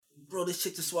Bro, this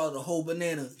chick just swallowed a whole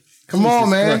banana. Come on,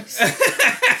 man.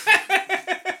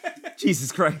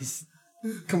 Jesus Christ.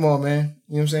 Come on, man.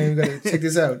 You know what I'm saying? We gotta check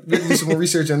this out. We gotta do some more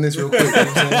research on this real quick. You know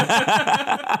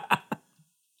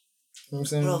what I'm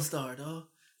saying? Bro, star, dog.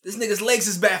 This nigga's legs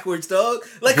is backwards, dog.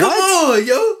 Like, come on,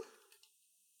 yo.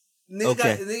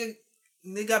 Nigga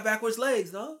got backwards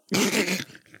legs, dog.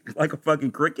 Like a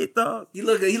fucking cricket, dog. He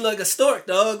look like a stork,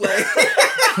 dog. Like,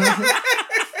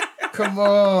 come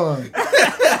on.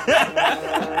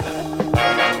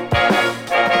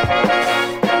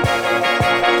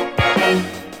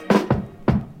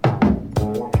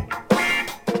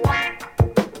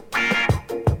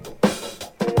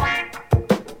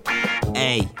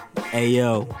 Hey,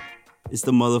 yo, it's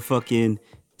the motherfucking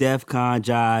DefCon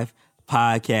Jive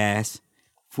podcast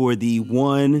for the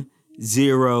 100.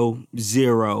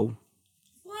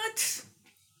 what?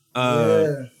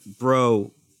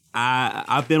 Bro,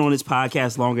 I've been on this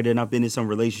podcast longer than I've been in some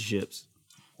relationships.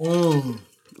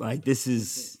 Like, this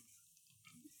is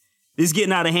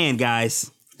getting out of hand, guys.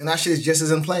 And that shit is just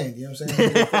as unplanned, you know what I'm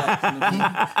saying?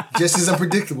 Just as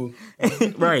unpredictable.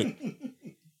 Right.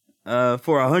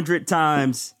 For 100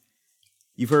 times,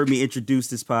 you've heard me introduce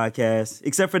this podcast,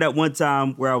 except for that one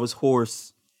time where I was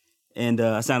hoarse and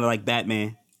I sounded like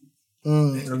Batman.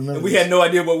 And we had no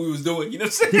idea what we was doing, you know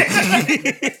what I'm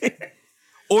saying?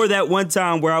 Or that one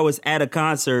time where I was at a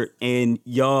concert and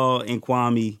y'all and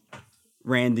Kwame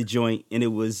ran the joint and it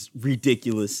was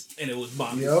ridiculous. And it was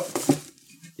bombing. Yep.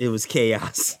 It was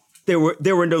chaos. There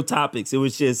were no topics. It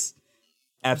was just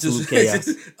absolute chaos.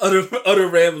 utter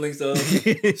ramblings of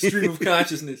stream of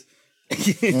consciousness.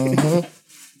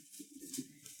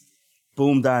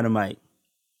 Boom Dynamite.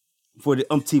 For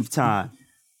the umpteenth time.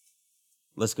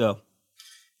 Let's go.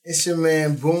 It's your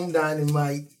man, Boom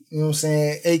Dynamite, you know what I'm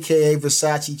saying? AKA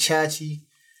Versace Chachi,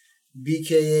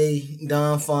 BKA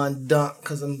Don Fondant,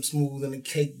 because I'm smooth and the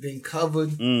cake been covered.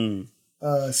 CKA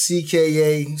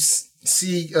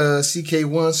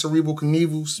CK1, Cerebral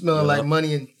Knievel, smelling like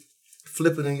money and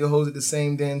flipping in your hoes at the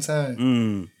same damn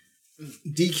time.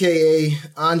 DKA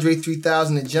Andre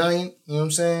 3000, the Giant, you know what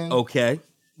I'm saying? Okay.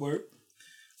 Word.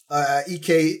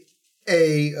 EKA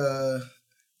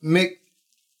Mick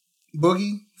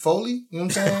Boogie Foley, you know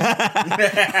what I'm saying?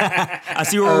 I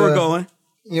see where we're going.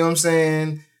 You know what I'm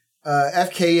saying?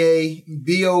 FKA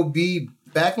B.O.B.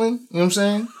 Backlund, you know what I'm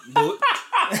saying?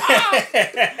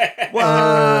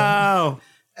 Wow.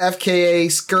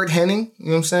 FKA Skirt Henning, you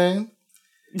know what I'm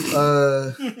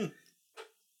saying?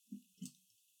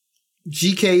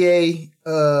 GKA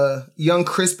Young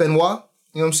Chris Benoit,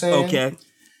 you know what I'm saying? Okay.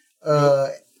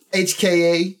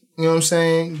 HKA, you know what I'm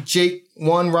saying? Jake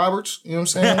One Roberts, you know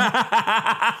what I'm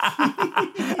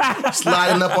saying?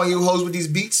 Sliding up on you hoes with these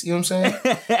beats, you know what I'm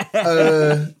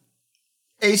saying?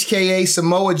 HKA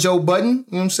Samoa Joe Budden, you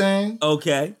know what I'm saying?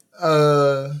 Okay.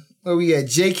 Where we at?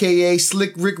 JKA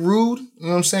Slick Rick Rude, you know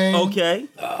what I'm saying? Okay.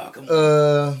 Come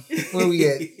on. Where we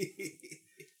at?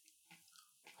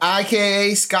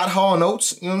 IKA Scott Hall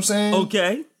Notes, you know what I'm saying?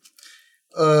 Okay.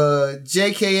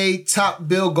 JKA Top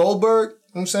Bill Goldberg, you know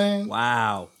what I'm saying?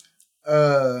 Wow.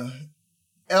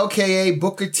 LKA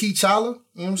Booker T. Chala,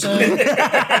 you know what I'm saying?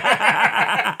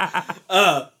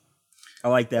 I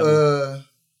like that one.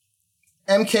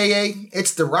 MKA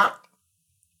It's The Rock.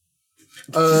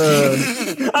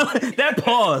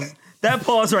 That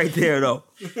pause right there, though.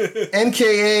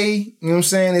 NKA, you know what I'm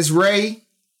saying, is Ray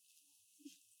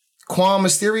Quan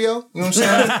Mysterio, you know what I'm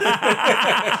saying?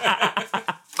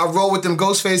 I roll with them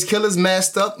Ghostface killers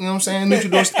masked up, you know what I'm saying,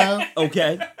 Luchador style.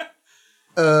 Okay.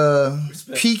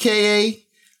 PKA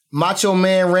Macho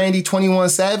Man Randy 21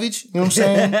 Savage, you know what I'm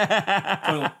saying?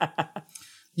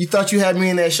 You thought you had me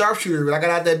in that sharpshooter, but I got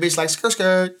out that bitch like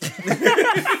skirt.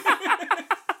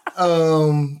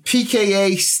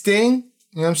 PKA Sting, you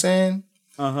know what I'm saying?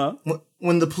 Uh-huh.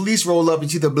 When the police roll up,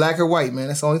 it's either black or white, man.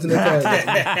 That's the only thing they call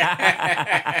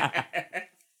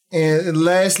it. And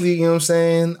lastly, you know what I'm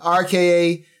saying?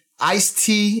 RKA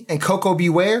Ice-T and Coco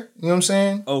Beware, you know what I'm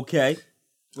saying? Okay.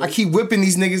 I keep whipping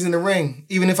these niggas in the ring.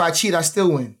 Even if I cheat, I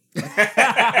still win.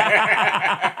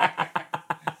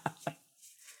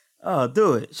 Oh,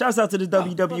 do it. Shouts out to the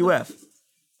WWF. You know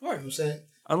what I'm saying?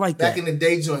 I like that. Back in the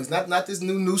day joints. Not this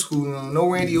new school. No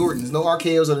Randy Ortons. No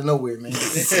RKOs out of nowhere, man.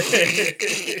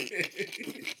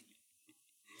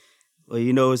 Well,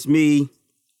 you know, it's me. You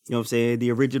know what I'm saying?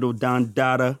 The original Don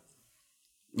Dada.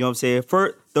 You know what I'm saying?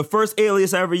 The first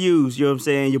alias I ever used, you know what I'm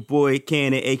saying? Your boy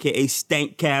Cannon, a.k.a.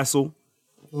 Stank Castle.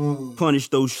 Punish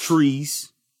those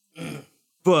trees.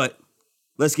 But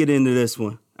let's get into this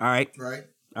one. All right? Right.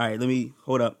 All right,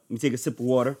 hold up. Let me take a sip of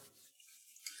water.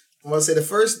 I'm gonna say the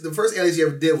first alias you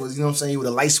ever did was, you know what I'm saying, you with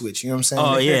a light switch. You know what I'm saying?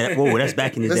 Oh yeah, whoa, that's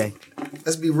back in the day.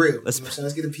 Let's be real. You know what I'm saying?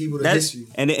 Let's get the people the history.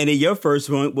 And then your first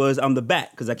one was I'm the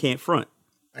back because I can't front.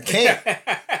 I can't.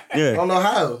 Yeah. I don't know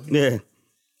how. Yeah.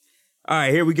 All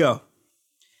right, here we go.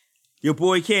 Your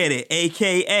boy Cannon,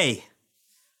 aka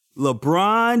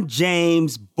LeBron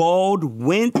James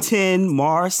Baldwinton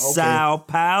Marcel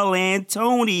Pal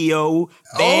Antonio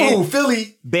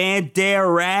Philly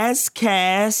Banderas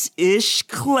Cass Ish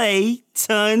Clay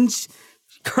Tunge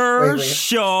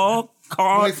Kershaw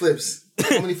How many flips?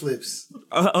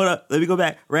 Hold up, let me go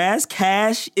back. Raz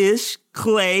Cash Ish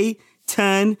Clay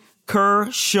Ton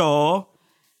Kershaw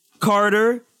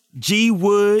Carter G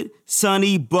Wood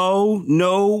Sonny Bo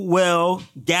Noel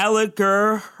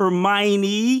Gallagher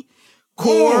Hermione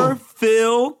Core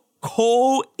Phil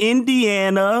Cole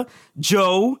Indiana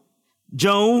Joe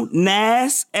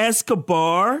Nas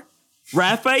Escobar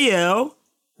Raphael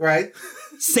right?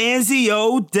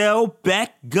 Sanzio Del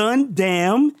Beck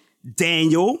Gundam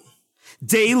Daniel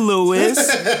Day Lewis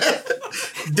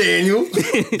Daniel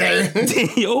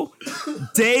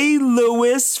Day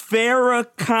Lewis Farrah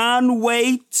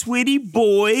Conway Twitty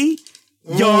Boy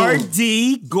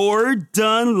Yardie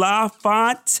Gordon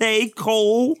LaFontaine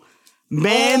Cole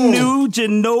Manu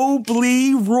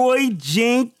Ginobili Roy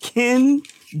Jenkins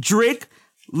Drick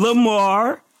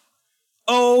Lamar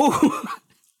hold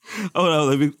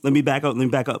on, let me back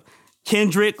up.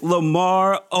 Kendrick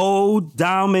Lamar,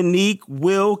 Dominique,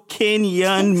 Will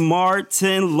Kenyon,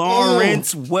 Martin,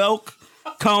 Lawrence,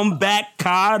 welcome back,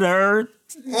 Cotter.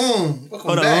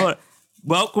 Hold on.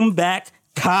 Welcome back,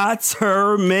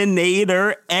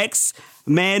 Terminator, X,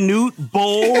 Manute,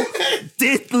 Bull,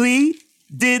 Diddley,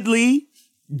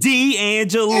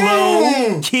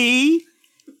 D'Angelo, Key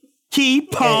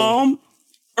Palm,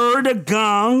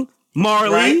 Erdogan,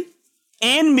 Marley, right?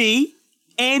 And me.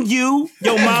 And you,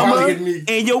 your mama,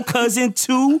 and your cousin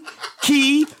too,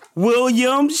 Key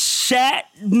Williams,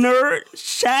 Shatner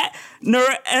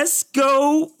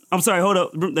Esco. I'm sorry, hold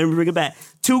up. Let me bring it back.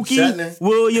 Tukey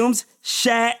Williams,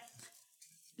 Shatner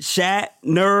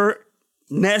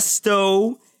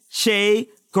Nesto, Shea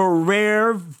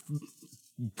Guevara,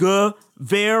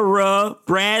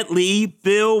 Bradley,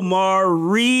 Bill Maher,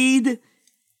 Reed,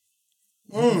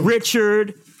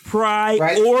 Richard Pry,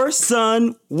 right?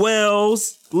 Orson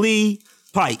Welles Lee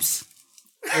Pipes.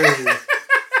 Hey,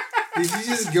 did you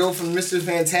just go from Mr.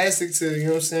 Fantastic to, you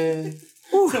know what I'm saying?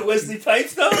 To Wesley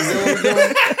Pipes, though?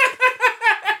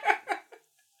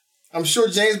 I'm sure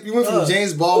you went from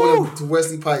James Baldwin to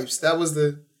Wesley Pipes. That was the, you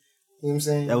know what I'm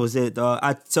saying? That was it, dog.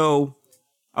 I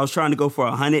was trying to go for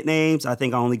 100 names. I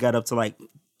think I only got up to like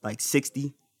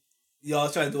 60. Yo, I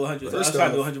was trying to do 100. I was trying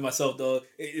to do 100 myself, dog.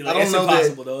 I don't know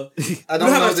impossible, dog. I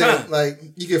don't know that, like,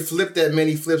 you can flip that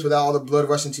many flips without all the blood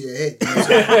rushing to your head. You know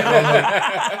what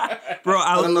I'm saying? Bro,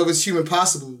 I don't know if it's human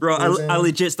possible. Bro, you know I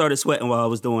legit started sweating while I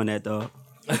was doing that, dog.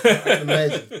 I can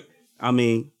imagine. I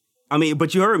mean,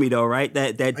 but you heard me though, right?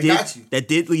 That got you. That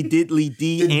diddly D diddly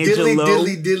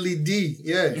D.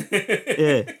 Yeah.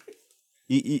 Yeah.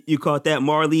 You caught that,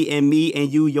 Marley and me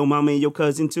and you, your mama and your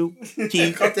cousin too?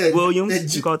 Keith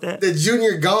Williams, you caught that? The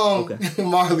junior gong, okay.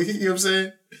 Marley, you know what I'm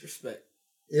saying? Respect.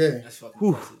 Yeah. That's fucking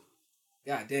impressive.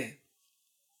 God damn,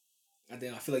 I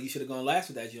feel like you should have gone last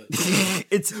with that joint.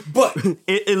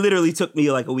 It literally took me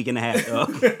like a week and a half, dog.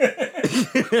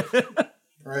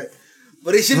 Right.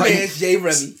 But it's your man, Jay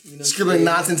Remy. You know, scribbling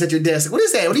nonsense at your desk. What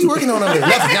is that? What are you working on over there?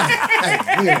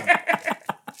 Nothing.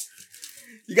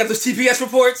 You got those TPS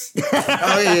reports?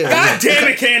 Oh, yeah. God damn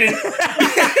it, Cannon.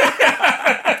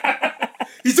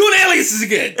 He's doing aliases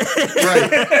again.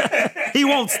 Right. He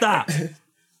won't stop.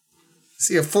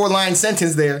 See a 4-line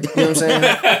sentence there. You know what I'm saying?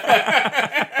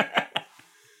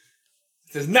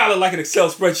 It does not look like an Excel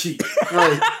spreadsheet.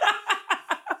 Right.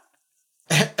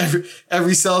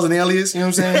 Every cell's an alias. You know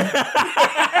what I'm saying?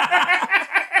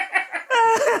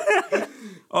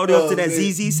 All the way up to that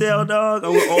ZZ cell, dog.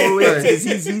 All the way up to the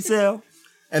ZZ cell.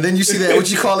 And then you see that,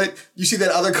 what you call it? You see that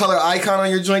other color icon on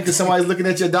your joint because somebody's looking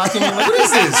at your document. Like, what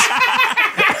is this?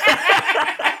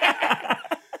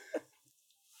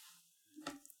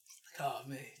 Oh,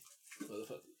 man. You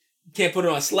can't put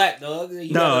it on Slack, dog.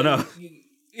 You no.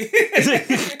 You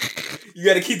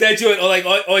got to keep that joint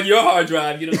on your hard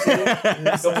drive. You know what I'm saying?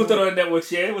 Don't put that on a network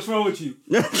share. What's wrong with you?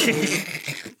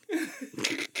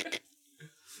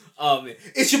 Oh, man.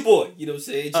 It's your boy. You know what I'm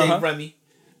saying? Jay Remy.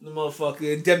 The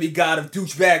motherfucker demigod of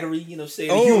douchebaggery, you know what I'm saying?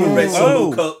 The human red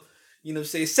solo cup, you know what I'm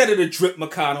saying? Senator Drip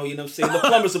McConnell, you know what I'm saying? The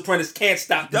plumber's apprentice can't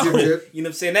stop the drip. You know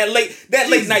what I'm saying? That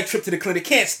late night trip to the clinic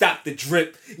can't stop the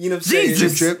drip. You know what I'm saying?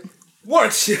 Drip.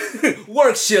 Work shilling, you know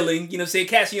what I'm saying?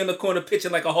 Catch you in the corner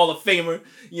pitching like a Hall of Famer,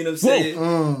 you know what I'm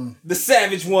saying? The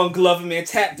Savage One Glover, man,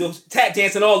 tap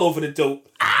dancing all over the dope.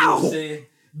 Ow! You know what I'm saying?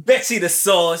 Betsy the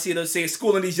Sauce, you know what I'm saying?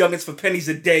 Schooling these youngins for pennies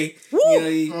a day. Woo!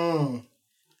 You know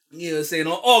what I'm saying?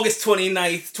 On August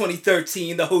 29th,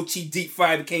 2013, the Ho Chi Deep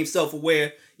Fry became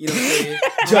self-aware, you know what I'm saying?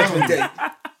 Judgment Day.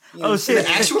 You know shit!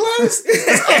 Actualized?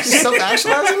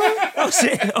 Self-actualizing that? Oh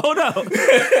shit! Hold up!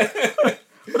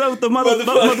 What up with the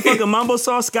motherfucking Mambo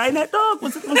Sauce Skynet dog?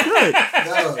 What's good?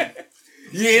 No.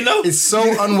 You know? It's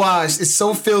so unwashed. It's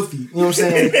so filthy. You know what I'm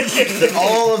saying?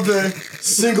 All of the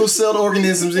single-celled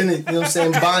organisms in it. You know what I'm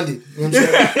saying? Bonded. You know what I'm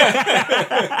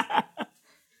saying?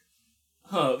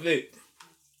 Oh, man.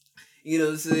 You know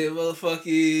what I'm saying?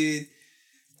 Motherfucking...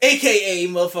 AKA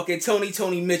motherfucking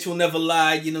Tony Mitchell never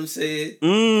lied. You know what I'm saying?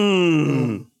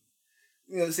 You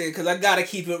know what I'm saying? Because I gotta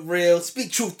keep it real.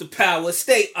 Speak truth to power.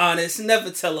 Stay honest. Never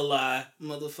tell a lie.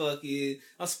 Motherfucking...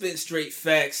 I'm spitting straight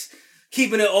facts.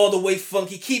 Keeping it all the way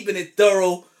funky. Keeping it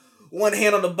thorough. One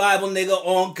hand on the Bible, nigga.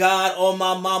 On God. On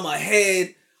my mama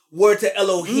head. Word to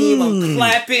Elohim. I'm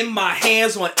clapping my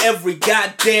hands on every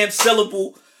goddamn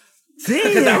syllable.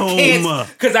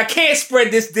 Because I can't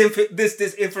spread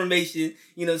this information.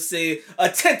 You know what I'm saying? A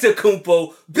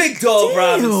Tentacumpo, Big Dog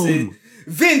Robinson,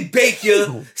 Vin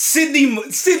Baker, Sydney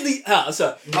Non-Sleep.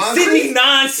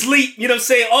 You know what I'm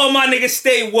saying? All my niggas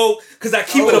stay woke because I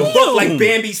keep it a buck like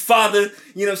Bambi's father.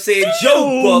 You know what I'm saying?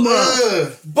 Joe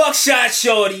Buck, Buckshot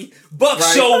Shorty, Buck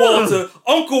Showalter,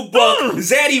 Uncle Buck,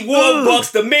 Zaddy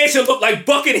Warbucks, the mansion look like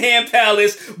Buckingham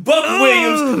Palace, Buck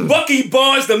Williams, Bucky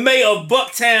Barnes, the mayor of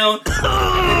Bucktown.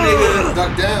 Nigga,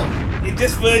 duck down.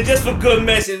 Just for good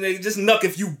measure, nigga. Just knuck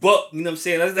if you buck. You know what I'm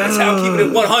saying? That's how I'm keeping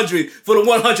it 100 for the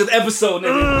 100th episode,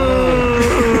 nigga.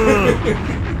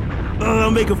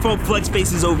 I'm making funk flex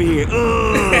faces over here.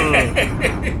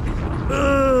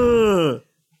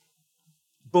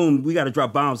 Boom, we got to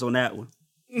drop bombs on that one.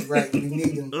 Right, we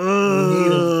need them.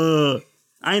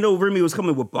 I didn't know Remy was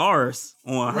coming with bars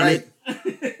on 100. Right.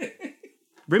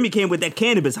 Remy came with that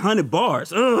cannabis, 100 bars.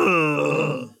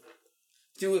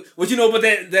 Dude, what you know about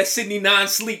that Sydney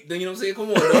Non-Sleep? You know what I'm saying?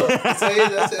 Come on, dog.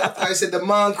 I said the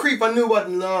Mon Creep. I knew what.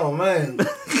 No, man.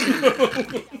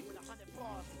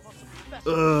 Yo,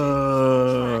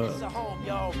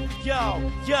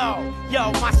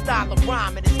 my style of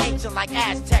rhyming is ancient like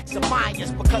Aztecs or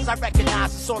Mayans because I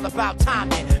recognize it's all about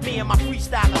timing. Me and my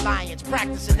freestyle alliance,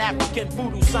 practicing African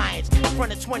voodoo science in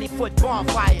front of 20-foot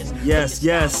bonfires.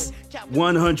 Yes.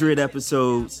 100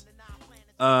 episodes.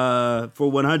 For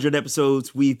 100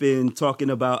 episodes, we've been talking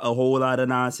about a whole lot of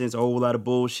nonsense, a whole lot of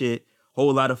bullshit,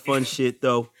 whole lot of fun shit,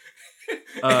 though.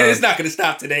 It's not going to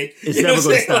stop today. It's never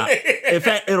going to stop. In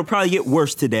fact, it'll probably get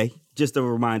worse today. Just a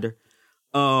reminder.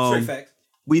 Straight facts.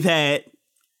 We've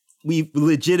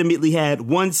legitimately had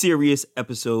one serious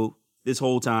episode this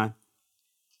whole time.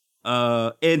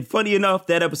 And funny enough,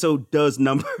 that episode does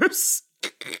numbers.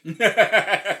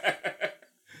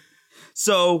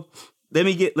 So let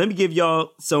me give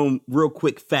y'all some real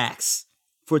quick facts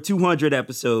for 200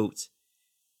 episodes.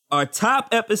 Our top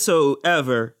episode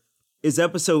ever is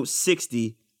episode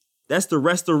 60. That's the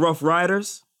Rest of Rough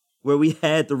Riders, where we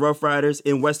had the Rough Riders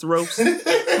in Westeros.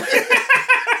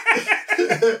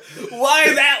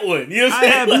 Why that one? You know I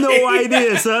have no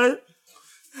idea, son.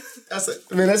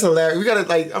 That's hilarious. We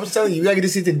gotta I'm telling you, we gotta get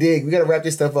this shit to dig. We gotta wrap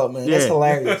this stuff up, man. That's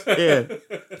hilarious. Yeah.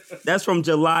 That's from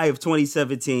July of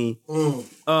 2017.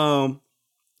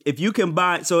 If you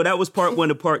combine, so that was part 1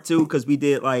 to part 2, because we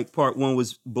did part 1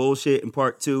 was bullshit and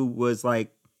part 2 was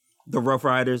the Rough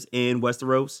Riders in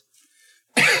Westeros.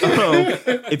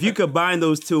 If you combine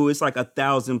those two, it's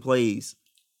 1,000 plays.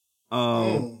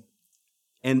 And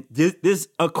this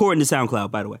according to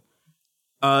SoundCloud, by the way.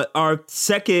 Our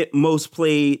second most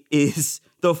played is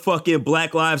the fucking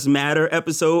Black Lives Matter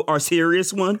episode, our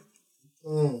serious one.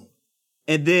 And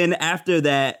then after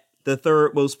that, the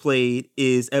third most played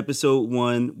is episode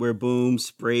 1, where Boom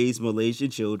sprays Malaysian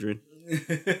children.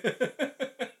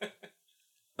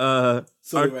 Our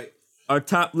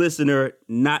top listener,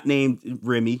 not named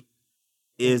Remy,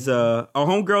 is our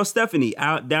homegirl Stephanie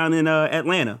down in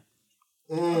Atlanta.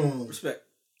 Respect.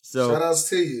 So shout outs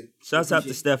to you. Shouts out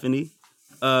to Stephanie.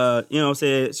 You know what I'm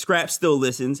saying? Scrap still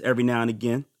listens every now and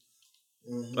again.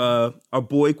 Our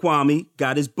boy Kwame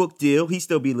got his book deal. He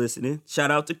still be listening.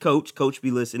 Shout out to Coach. Coach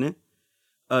be listening.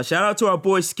 Shout out to our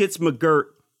boy Skits McGirt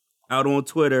out on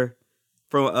Twitter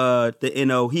from the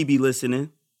NO. He be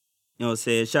listening. You know what I'm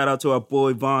saying? Shout out to our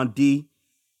boy Von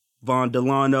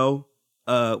Delano.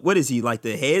 What is he,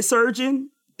 the head surgeon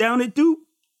down at Duke?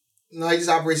 No, he just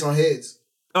operates on heads.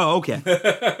 Oh, okay.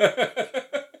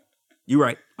 You're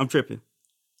right. I'm tripping.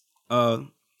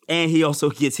 And he also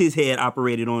gets his head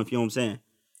operated on, if you know what I'm saying.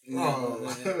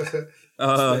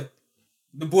 Oh.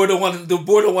 The board don't want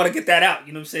to get that out.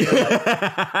 You know what I'm saying?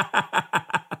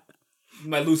 Like, he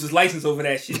might lose his license over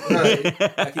that shit. Right?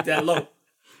 Keep that low.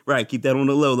 Right, keep that on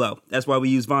the low. That's why we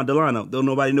use Von Delano. Don't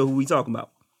nobody know who we talking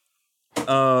about.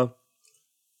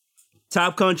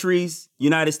 Top countries,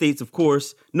 United States, of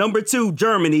course. Number 2,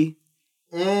 Germany.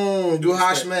 Du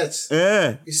hast Metz.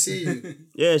 Yeah. You see you.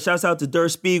 Yeah, shouts out to Der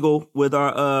Spiegel with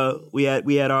our we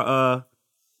had our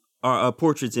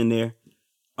portraits in there.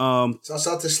 Shouts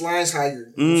out to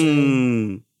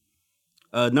Schleinshiger.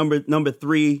 Number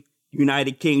 3,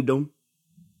 United Kingdom.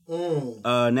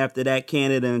 And after that,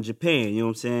 Canada and Japan. You know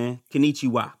what I'm saying?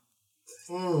 Konnichiwa.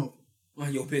 On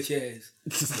your bitch ass.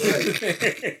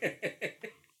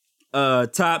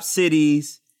 Top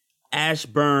cities,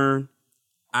 Ashburn.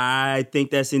 I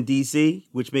think that's in DC,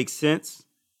 which makes sense.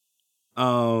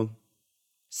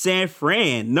 San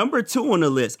Fran, number 2 on the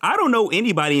list. I don't know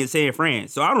anybody in San Fran,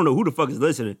 so I don't know who the fuck is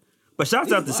listening. But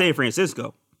shouts out to San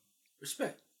Francisco.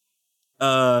 Respect.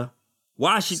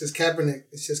 Washington.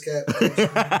 It's just Cap.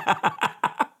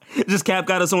 Just Cap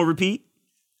got us on repeat.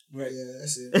 Right. Yeah,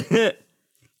 that's it.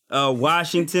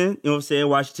 Washington, you know what I'm saying?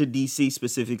 Washington, D.C.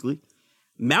 specifically.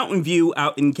 Mountain View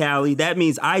out in Cali. That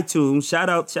means iTunes. Shout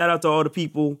out to all the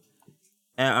people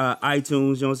at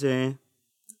iTunes, you know what I'm saying?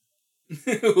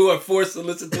 Who are forced to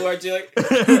listen to our joint.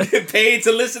 Who get paid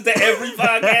to listen to every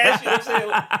podcast, you know what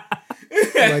I'm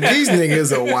saying? Like, these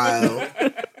niggas are wild.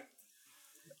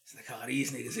 It's like, oh,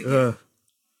 these niggas again.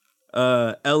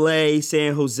 LA,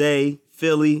 San Jose,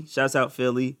 Philly. Shouts out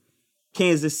Philly.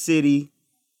 Kansas City.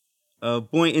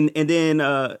 Boynton, and then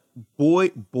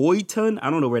Boyton. I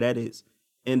don't know where that is.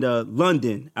 And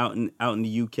London out in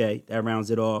the UK. That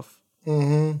rounds it off.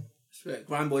 Respect.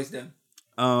 Grind boys down.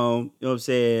 You know what I'm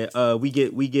saying?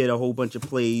 We get a whole bunch of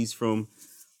plays from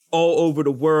all over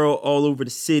the world, all over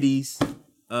the cities. You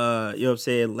know what I'm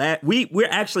saying? We're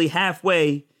actually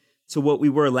halfway to what we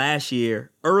were last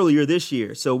year, earlier this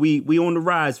year. So we on the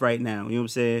rise right now. You know what I'm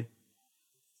saying?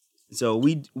 So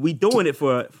we doing it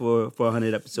for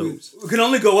 100 episodes. We can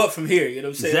only go up from here. You know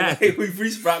what I'm saying? Exactly. Like, we've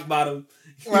reached rock bottom.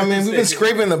 I mean, we've been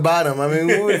scraping the bottom. I mean,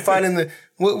 we've been finding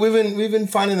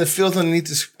the filth underneath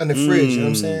the fridge. You know what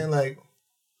I'm saying? Like,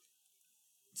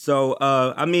 so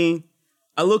I mean,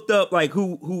 I looked up like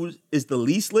who is the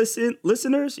least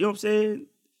listeners. You know what I'm saying?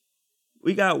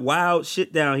 We got wild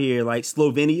shit down here, like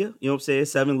Slovenia. You know what I'm saying?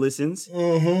 7 listens.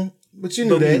 But you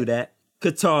knew that.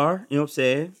 Qatar. You know what I'm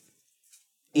saying?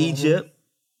 Egypt,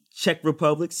 Czech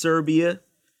Republic, Serbia,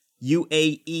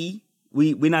 UAE.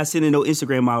 We're not sending no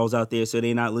Instagram models out there, so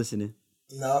they're not listening.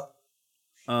 No.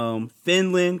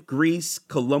 Finland, Greece,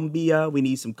 Colombia. We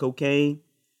need some cocaine.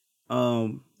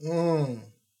 I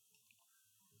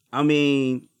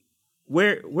mean,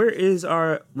 where is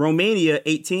our Romania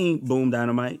 18 Boom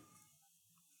Dynamite?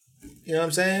 You know what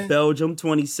I'm saying? Belgium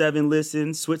 27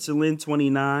 listens, Switzerland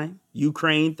 29,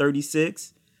 Ukraine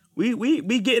 36. We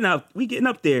getting up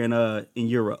there in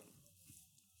Europe,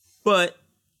 but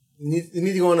you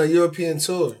need to go on a European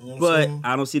tour. You know what I'm saying?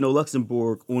 I don't see no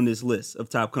Luxembourg on this list of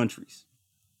top countries.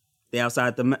 They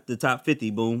outside the top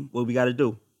 50. Boom. What we got to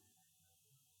do?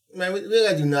 Man, we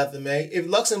gotta do nothing, man. If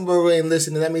Luxembourg ain't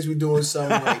listening, that means we're doing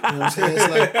something right. You know what I'm saying?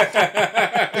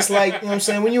 It's like, you know what I'm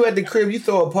saying? When you at the crib, you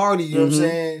throw a party. You know what I'm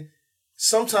saying?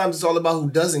 Sometimes it's all about who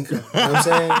doesn't come. You know what I'm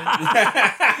saying?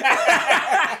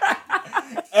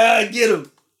 Get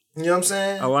him. You know what I'm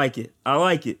saying? I like it.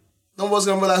 Nobody's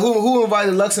gonna be like, who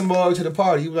invited Luxembourg to the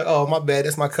party? You be like, oh, my bad,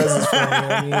 that's my cousin's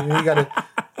friend. You know what I mean? We gotta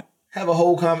have a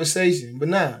whole conversation. But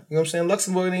nah, you know what I'm saying?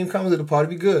 Luxembourg didn't even come to the party.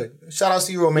 Be good. Shout out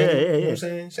to you, Romania. Yeah. You know what I'm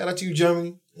saying? Shout out to you,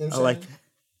 Germany. You know what I'm I like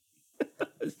it.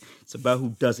 It's about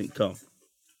who doesn't come.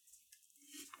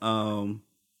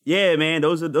 Yeah, man,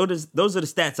 those are the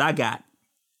stats I got.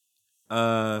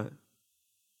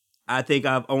 I think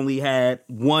I've only had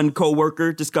one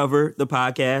coworker discover the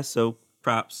podcast, so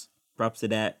props to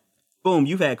that. Boom,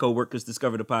 you've had coworkers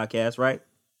discover the podcast, right?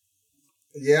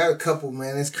 Yeah, a couple,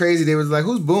 man. It's crazy. They was like,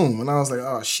 "Who's Boom?" And I was like,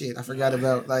 "Oh shit, I forgot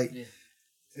about that." You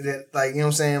know what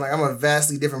I'm saying? Like, I'm a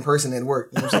vastly different person at work.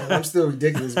 You know what I'm saying? I'm still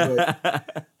ridiculous,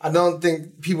 but I don't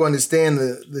think people understand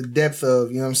the depth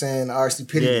of, you know what I'm saying, our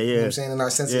stupidity. Yeah. You know what I'm saying, and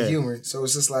our sense of humor. So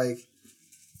it's just like,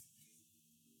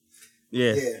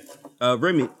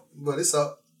 Remy. But it's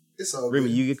all Remy,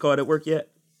 good. you get caught at work yet?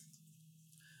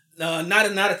 No, not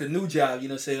at the new job, you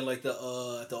know what I'm saying, like at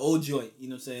the old joint, you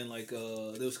know what I'm saying, like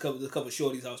there was a couple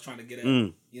shorties I was trying to get at, you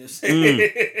know what I'm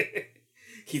saying?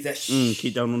 Keep that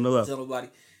keep that on the level. Tell nobody.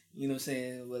 You know what I'm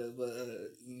saying? But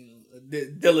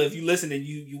Dilla, if you listening,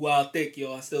 you wild thick,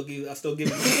 yo. I still give it.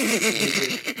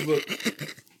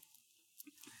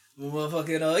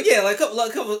 Motherfucking yeah, like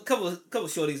couple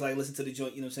shorties like listen to the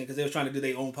joint. You know what I'm saying? Because they were trying to do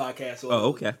their own podcast. Or,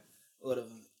 okay. Or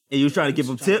and you were trying to give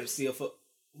them tips. They was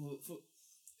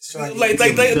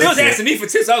asking me for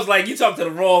tips. I was like, you talked to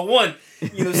the wrong one.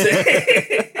 You know what I'm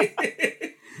saying?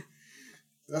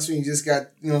 That's when you just got,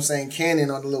 you know what I'm saying, Canon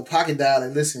on the little pocket dial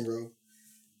and listen, bro.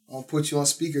 I'll put you on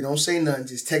speaker. Don't say nothing.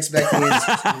 Just text back the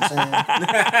answers. You know what I'm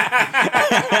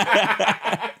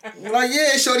saying? Like,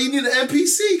 yeah, shorty, you need an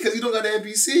MPC because you don't got an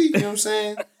MPC. You know what I'm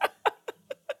saying?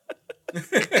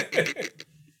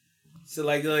 So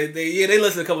like they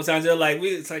listened a couple times. They're like,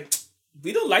 we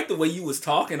don't like the way you was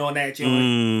talking on that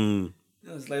joint.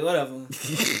 I was like, whatever,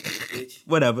 bitch.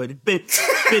 Whatever. Bend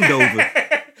over.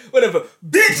 Whatever,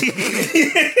 bitch.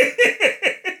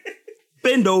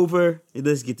 Bend over and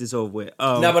let's get this over with.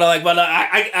 No, but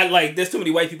I like. There's too many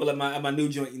white people at my new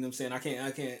joint. You know what I'm saying?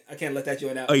 I can't let that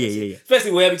joint out. Oh yeah.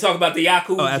 Especially when we talk about the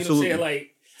Yaku. Oh, absolutely. You know what I'm saying?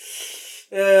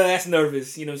 Like, that's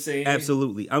nervous. You know what I'm saying?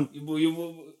 Absolutely. You know what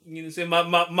I'm saying?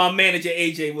 My manager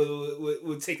AJ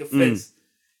would take offense.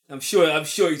 I'm sure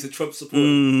he's a Trump supporter.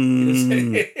 You know what I'm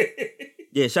saying?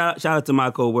 Yeah. Shout out to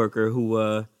my coworker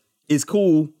who is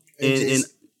cool and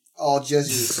all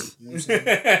judges. You know what I'm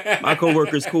saying? My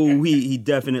coworker's cool. He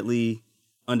definitely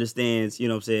understands, you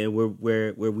know what I'm saying,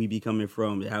 where we be coming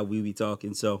from and how we be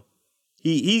talking. So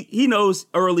he knows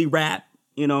early rap,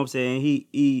 you know what I'm saying?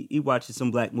 He watches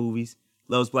some black movies,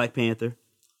 loves Black Panther.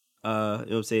 You know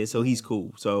what I'm saying? So he's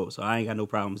cool. So I ain't got no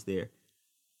problems there.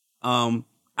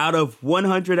 Out of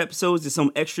 100 episodes and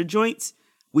some extra joints,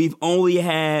 we've only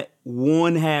had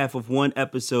one half of one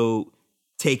episode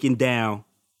taken down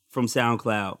from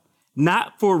SoundCloud.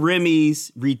 Not for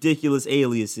Remy's ridiculous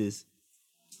aliases.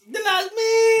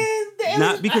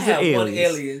 Not because of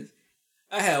alias.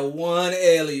 I had one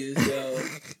alias, yo.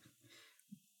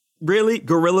 Really?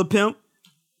 Gorilla Pimp?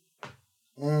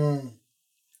 I'm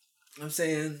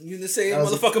saying, you just say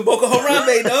motherfucking Boko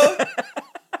Harambe, dog.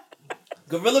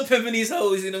 Gorilla pimping these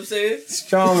hoes, you know what I'm saying?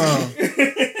 Strong on.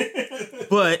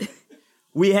 But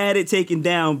we had it taken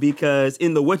down because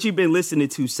in the What You've Been Listening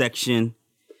To section,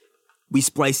 we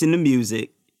splice in the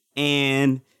music,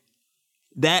 and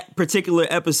that particular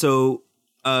episode,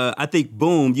 I think,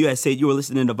 boom, you had said you were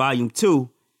listening to volume 2.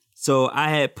 So I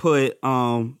had put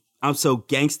I'm So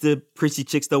Gangsta, Pretty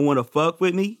Chicks Don't Want to Fuck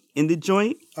With Me in the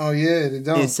joint. Oh, yeah, they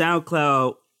don't. And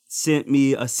SoundCloud sent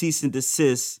me a cease and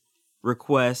desist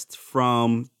request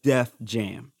from Def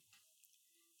Jam.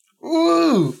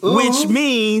 Ooh. Which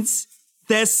means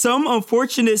that some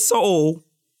unfortunate soul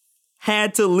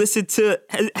has been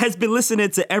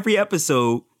listening to every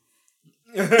episode.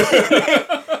 And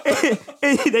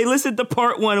they listened to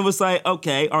part 1 and was like,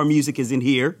 okay, our music is in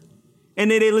here. And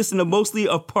then they listened to most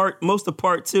of part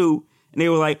 2, and they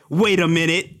were like, wait a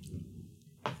minute.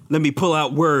 Let me pull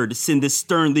out Word to send this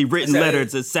sternly written letter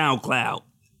to SoundCloud.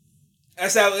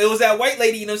 That's how it was. That white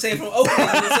lady, you know what I'm saying, from Oakland, you know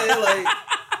what I'm saying? Like,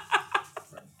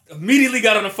 immediately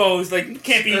got on the phone. It's like, you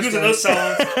can't be using those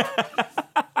songs.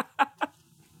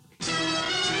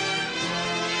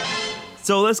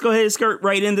 So let's go ahead and skirt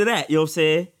right into that. You know what I'm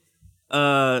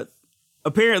saying?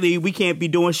 Apparently, we can't be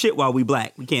doing shit while we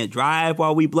black. We can't drive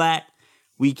while we black.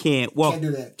 We can't walk. Can't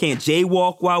do that. Can't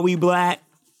jaywalk while we black.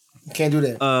 Can't do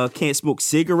that. Can't smoke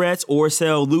cigarettes or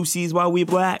sell Lucy's while we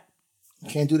black.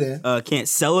 Can't do that. Can't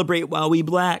celebrate while we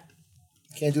black.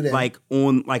 Can't do that. Like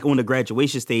on the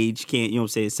graduation stage, can't, you know what I'm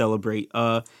saying, celebrate.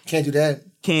 Can't do that.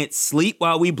 Can't sleep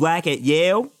while we black at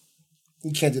Yale.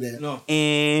 You can't do that. No.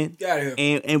 And Get out of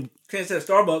here. And Can't sit at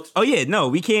Starbucks. Oh yeah, no,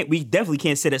 we can't. We definitely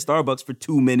can't sit at Starbucks for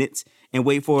 2 minutes and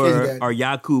wait for our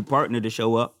Yaku partner to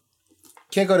show up.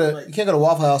 You can't go to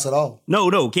Waffle House at all.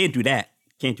 No, can't do that.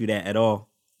 Can't do that at all.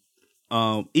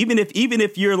 Even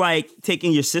if you're like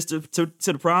taking your sister to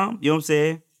the prom, you know what I'm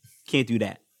saying? Can't do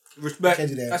that. Respect. Can't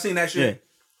do that. I seen that shit. Yeah.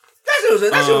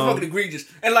 That shit was fucking egregious.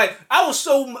 And like, I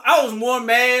was more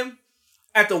mad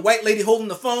at the white lady holding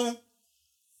the phone,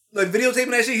 like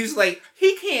videotaping that shit. He was like,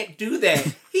 he can't do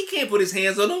that. He can't put his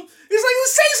hands on him. He's like,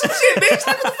 say some shit, bitch.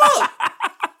 Like, what the fuck?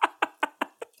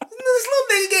 This little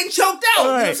nigga getting choked out. Right. You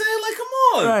know what I'm saying? Like, come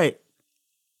on. Right.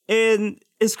 And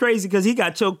it's crazy because he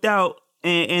got choked out,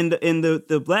 and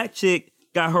the black chick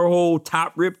got her whole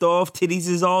top ripped off, titties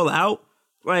is all out.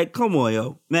 Like, come on,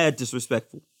 yo. Mad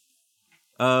disrespectful.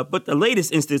 But the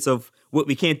latest instance of what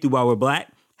we can't do while we're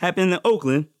black happened in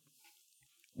Oakland,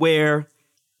 where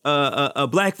a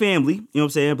black family, you know what I'm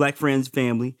saying, black friends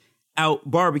family, out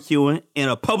barbecuing in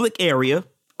a public area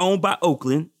owned by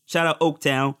Oakland. Shout out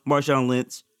Oaktown, Marshawn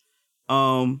Lynch.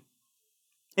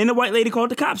 And the white lady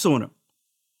called the cops on him.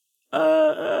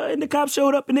 And the cops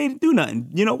showed up and they didn't do nothing.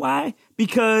 You know why?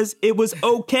 Because it was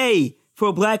okay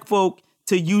for black folk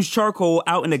to use charcoal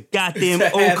out in the goddamn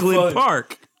Oakland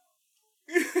Park.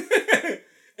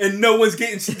 And no one's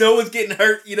getting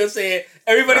hurt, you know what I'm saying?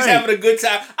 Everybody's having a good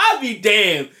time. I'd be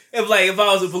damned if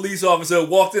I was a police officer,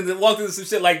 walked into some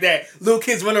shit like that. Little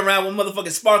kids running around with motherfucking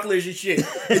sparklers and shit.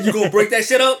 And you gonna break that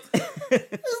shit up? It's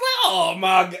like, oh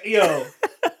my God, yo.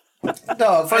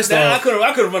 No, first off, I could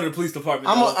have run to the police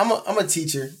department. I'm a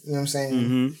teacher, you know what I'm saying?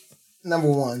 Mm-hmm.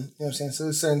 Number one, you know what I'm saying? So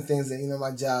there's certain things that,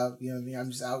 my job, you know what I mean? I'm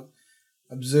just out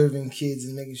observing kids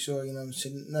and making sure,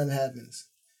 nothing happens.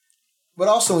 But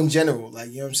also in general, like,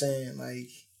 you know what I'm saying? Like,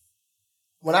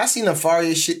 when I see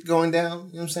nefarious shit going down,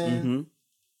 you know what I'm saying? Mm-hmm.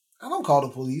 I don't call the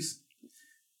police.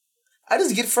 I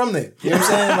just get from there. You know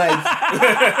what I'm saying?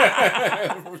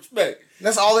 Like, respect.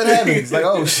 That's all that happens. Like,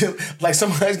 oh, shit. Like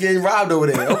somebody's getting robbed over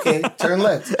there. Okay, turn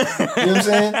left. You know what I'm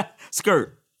saying?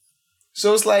 Skirt.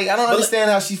 So it's like, I don't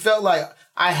understand how she felt like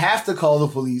I have to call the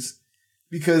police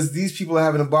because these people are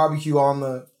having a barbecue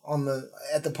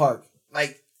at the park.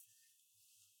 Like,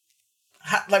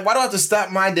 why do I have to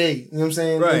stop my day? You know what I'm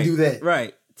saying? Right. And do that.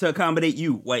 Right. To accommodate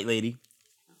you, white lady.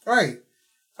 Right.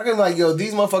 I can be like, yo,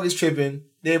 these motherfuckers tripping.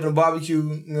 They're having a barbecue.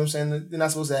 You know what I'm saying? They're not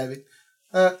supposed to have it.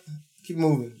 Keep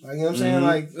moving. Like, you know what I'm saying?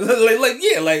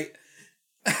 Like,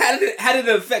 how did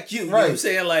it affect you? You know what I'm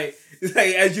saying? Like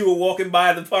as you were walking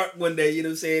by the park one day, you know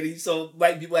what I'm saying? You saw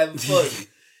white people having fun.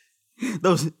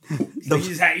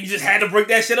 You just had to break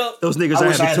that shit up. Those niggas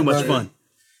are having too much fun.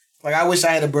 Like, I wish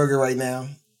I had a burger right now.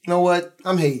 You know what?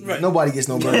 I'm hating. Right. Nobody gets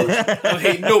no burgers. I'm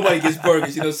hating. Nobody gets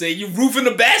burgers. You know what I'm saying? You roofing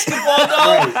the basketball,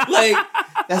 dog. Right. Like,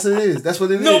 that's what it is. That's what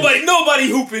it is. Nobody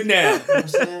hooping now. You know what I'm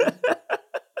saying?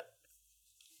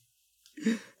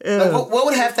 Yeah. Like, what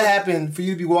would have to happen for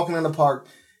you to be walking in the park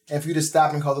and for you to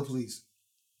stop and call the police?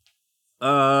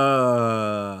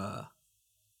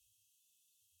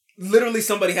 Literally,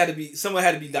 someone had to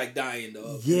be like dying,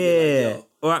 though. Yeah.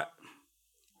 Or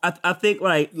I think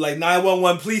like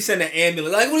 911, please send an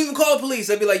ambulance. Like, wouldn't even call the police.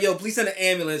 I'd be like, yo, please send an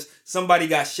ambulance. Somebody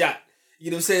got shot.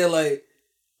 You know what I'm saying? Like,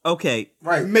 okay,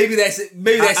 right? Maybe that's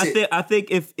it. I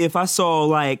think if I saw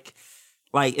like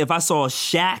if I saw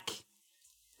Shaq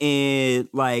and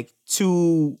like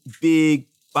two big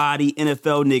body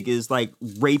NFL niggas like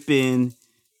raping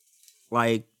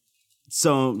like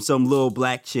some little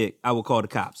black chick, I would call the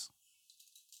cops.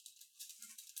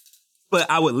 But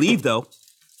I would leave though.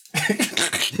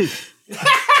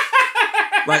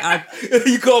 Like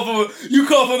you call from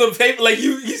the paper, like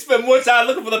you spend more time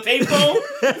looking for the payphone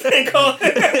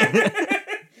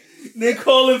than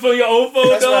calling for your own phone.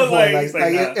 That's my point.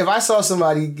 Like, if I saw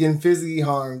somebody getting physically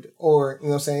harmed, or you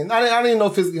know what I'm saying, I don't even know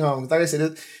physically harmed. Like I said,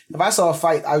 if I saw a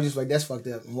fight, I was just like, that's fucked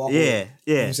up and walk away.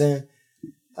 You know what I'm saying?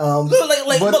 But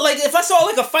if I saw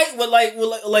like a fight with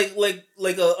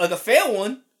like a fair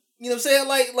one, you know what I'm saying?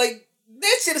 Like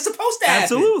that shit is supposed to happen.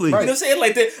 Absolutely. Right. You know what I'm saying?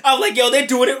 Like I'm like, yo, they're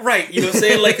doing it right. You know what I'm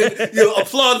saying? Like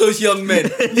applaud those young men.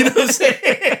 You know what I'm saying?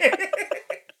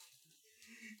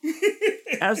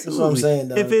 Absolutely. That's what I'm saying,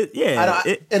 though.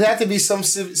 It had to be some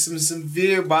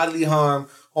severe bodily harm,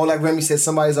 or like Remy said,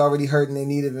 somebody's already hurt and they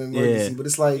need an emergency. Yeah. But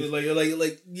it's like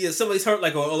somebody's hurt,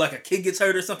 like or like a kid gets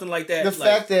hurt or something like that. The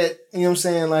fact that, you know what I'm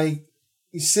saying, like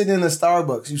you're sitting in a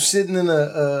Starbucks, you're sitting in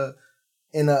a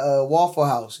Waffle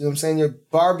House, you know what I'm saying, you're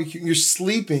barbecuing, you're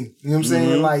sleeping, you know what I'm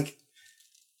saying, like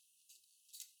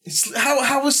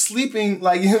how was sleeping,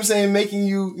 like, you know what I'm saying, making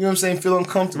you know what I'm saying, feel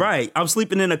uncomfortable? Right. I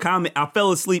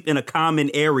fell asleep in a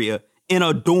common area in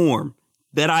a dorm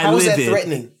that I live in. How is that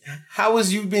threatening? How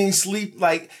is you being sleep,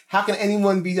 like, how can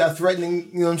anyone be a threatening,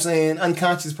 you know what I'm saying,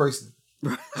 unconscious person?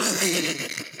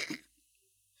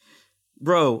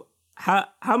 Bro,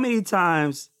 how many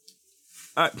times,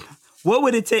 what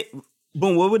would it take,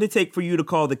 Boom, what would it take for you to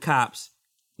call the cops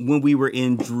when we were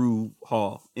in Drew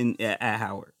Hall at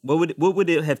Howard? What would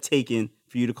it have taken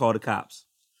for you to call the cops?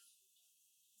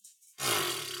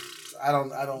 I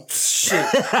don't. Shit.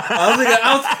 I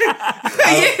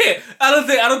don't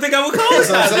think I would call the cops. That's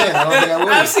what I'm saying. I don't think I would.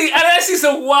 I've seen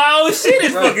some wild shit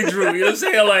in fucking Drew. You know what I'm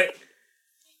saying? Like,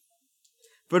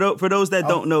 for those that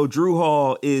don't know, Drew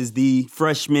Hall is the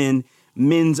freshman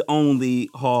men's only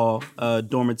hall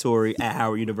dormitory at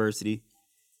Howard University.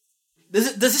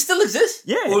 Does it still exist?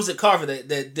 Yeah. Or was it Carver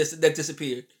that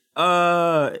disappeared?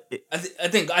 I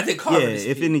think Carver. Yeah,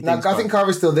 if anything, I think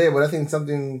Carver's still there, but I think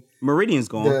something Meridian's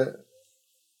gone.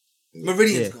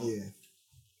 Meridian's gone. Yeah.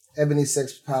 Ebony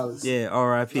Sex Palace. Yeah,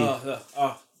 R.I.P.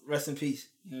 Rest in peace.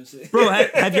 You know what I'm saying? Bro,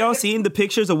 have y'all seen the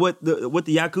pictures of what the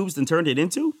Yakubs then turned it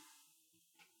into?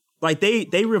 Like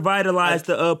they revitalized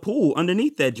the pool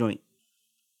underneath that joint.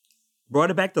 brought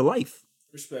it back to life.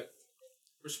 Respect.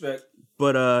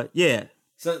 But yeah.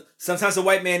 So, sometimes a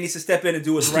white man needs to step in and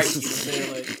do what's right. You know what I'm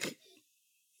saying? Like,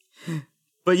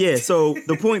 but yeah, so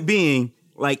the point being,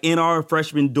 like in our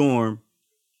freshman dorm,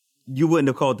 you wouldn't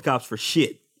have called the cops for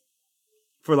shit.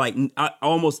 For like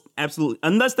almost absolutely,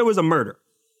 unless there was a murder.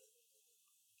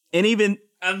 And even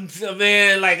I'm not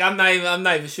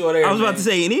even sure there. I was about to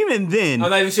say, and even then, I'm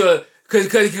not even sure.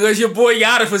 Because your boy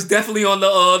Yada was definitely on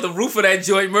the roof of that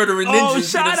joint murdering ninjas. Oh, you know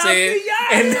shout what I'm out saying? to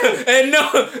Yada.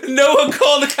 And no one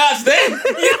called the cops then. You know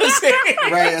what I'm saying?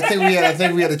 Right. I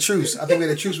think we had a truce. I think we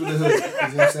had a truce with the hood. You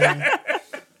know what I'm saying?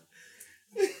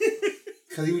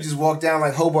 Because he would just walk down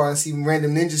like Hobart and see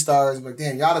random ninja stars. But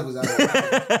damn, Yada was out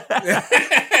there.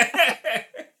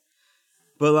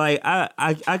 But like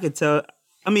I could tell.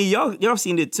 I mean, y'all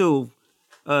seen it too.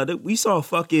 We saw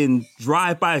fucking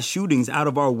drive-by shootings out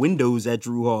of our windows at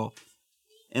Drew Hall.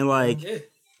 And like,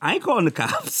 I ain't calling the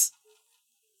cops.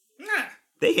 Nah.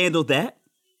 They handled that.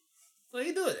 What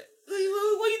you doing that? What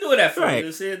you doing that for? Right. You know what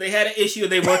I'm saying? They had an issue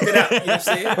and they worked it out. You know what I'm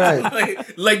saying?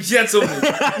 Right. like gentlemen.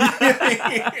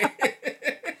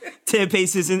 10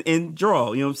 paces and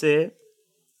draw, you know what I'm saying?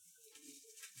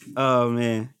 Oh,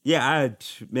 man. Yeah,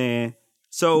 man.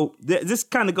 So this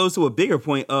kind of goes to a bigger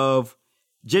point of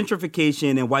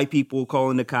gentrification and white people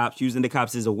calling the cops, using the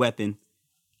cops as a weapon.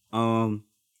 You know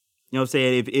what I'm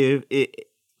saying? If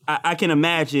I can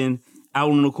imagine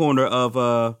out in the corner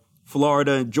of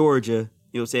Florida and Georgia, you know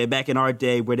what I'm saying, back in our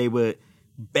day where they would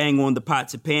bang on the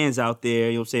pots and pans out there,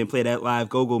 you know what I'm saying, play that live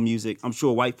go-go music. I'm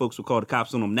sure white folks will call the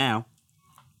cops on them now.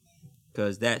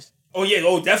 Because that's... Oh, yeah.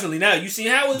 Oh, definitely now. You seen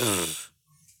how it...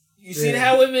 You seen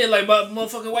how it been? Like,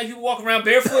 motherfucking white people walk around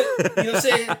barefoot? You know what I'm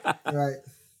saying? Right.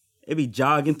 They be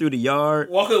jogging through the yard.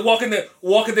 Walking their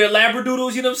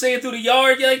labradoodles, you know what I'm saying, through the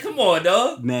yard. Yeah, like, come on,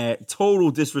 dog. Man,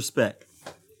 total disrespect.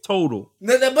 Total.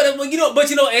 But you know,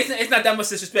 it's not that much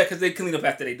disrespect because they clean up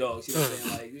after their dogs. You know what I'm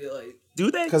saying? Like Do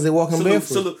they? Because they walking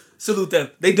barefoot. Salute them.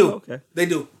 They do. Oh, okay. They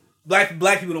do. Black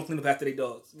people don't clean up after their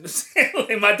dogs. You know what I'm saying?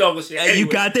 Like, my dog was shit. Anyway. You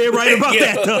got there right about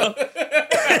that, though.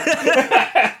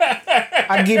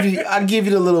 I give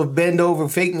you the little bend over,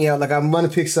 fake me out, like I'm gonna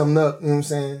pick something up. You know what I'm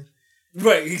saying?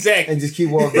 Right, exactly. And just keep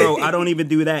walking. Bro, I don't even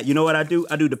do that. You know what I do?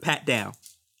 I do the pat down.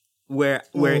 Where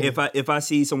if I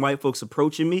see some white folks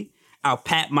approaching me, I'll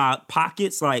pat my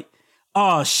pockets like,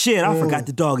 oh shit, I forgot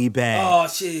the doggy bag. Oh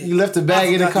shit. You left the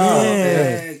bag in the car.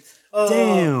 Yeah.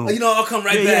 Damn. You know, I'll come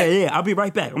right back. Yeah. I'll be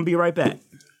right back. I'm gonna be right back.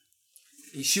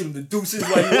 You shoot him the deuces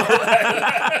while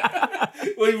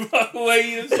you walk away,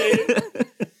 you know what I'm saying?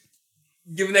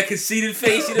 Give him that conceited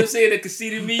face, you know what I'm saying? That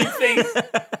conceited mean face.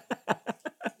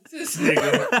 This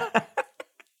nigga.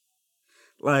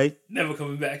 Like, never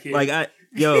coming back here. Like, I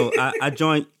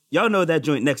joined, y'all know that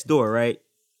joint next door, right?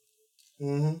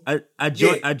 Mm-hmm. I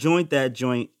joined that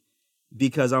joint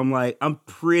because I'm like, I'm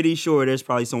pretty sure there's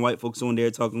probably some white folks on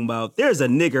there talking about, there's a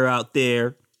nigger out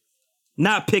there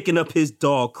not picking up his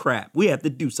dog crap. We have to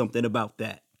do something about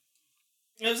that.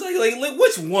 I was like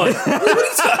which one? What are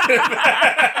you talking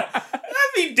about?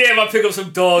 I mean, damn, I pick up some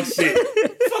dog shit.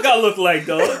 Fuck I look like,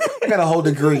 dog. I got a whole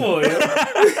degree. Come on, yo.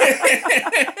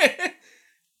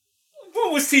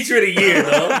 What was teacher of the year,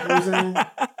 dog?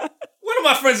 One of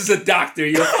my friends is a doctor,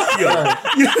 yo. Fuck yo.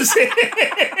 You know what I'm saying?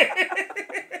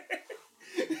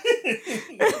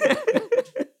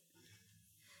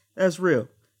 That's real.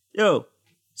 Yo,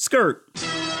 skirt.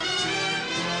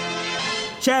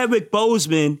 Chadwick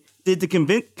Boseman did the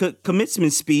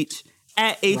commencement speech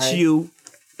at HU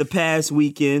the past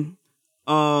weekend.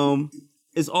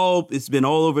 It's been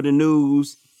all over the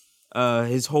news.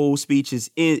 His whole speech has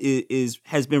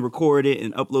been recorded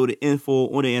and uploaded in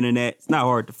full on the internet. It's not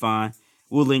hard to find.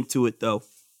 We'll link to it though.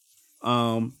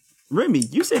 Remy,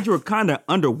 you said you were kind of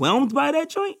underwhelmed by that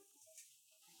joint?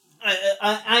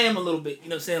 I am a little bit, you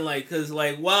know what I'm saying? Like, cause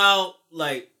like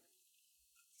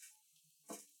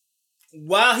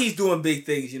while he's doing big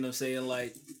things, you know what I'm saying?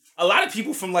 Like, a lot of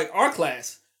people from like our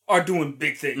class are doing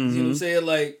big things, you know what I'm saying?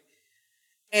 Like,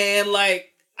 and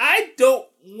like, I don't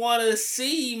want to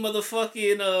see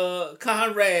motherfucking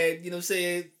Conrad, you know what I'm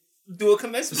saying, do a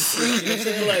commencement speech, you know what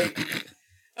I'm saying? Like,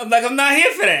 I'm not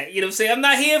here for that, you know what I'm saying? I'm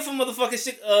not here for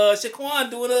motherfucking Shaquan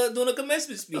doing a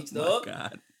commencement speech, dog. Oh my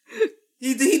God.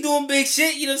 He doing big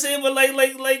shit, you know what I'm saying? But like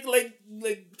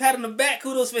pat on the back,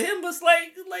 kudos for him. But it's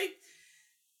like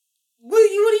what are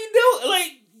you doing?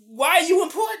 Like, why are you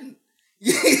important?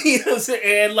 You know what I'm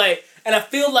saying? And I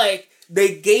feel like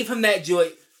they gave him that joy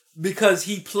because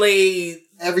he played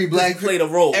a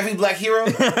role. Every black hero.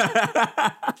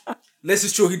 This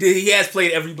is true. He did. He has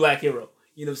played every black hero.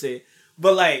 You know what I'm saying?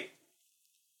 But like,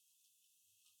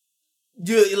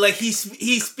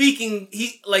 he's speaking.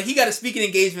 He got a speaking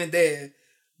engagement there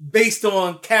based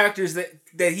on characters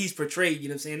that he's portrayed. You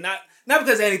know what I'm saying? Not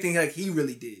because of anything like he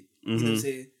really did. You know what I'm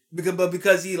saying?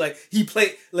 Because he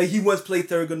once played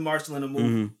Thurgood Marshall in a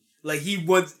movie. He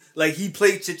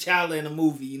played T'Challa in a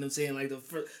movie. You know what I'm saying?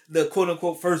 The quote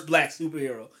unquote first black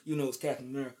superhero. You know, it's Captain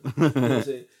America. You know what I'm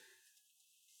saying?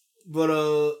 But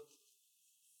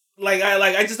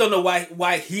I just don't know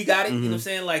why he got it. You know what I'm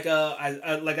saying?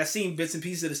 I seen bits and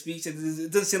pieces of the speech.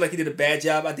 It doesn't seem like he did a bad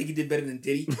job. I think he did better than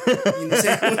Diddy. You know what I'm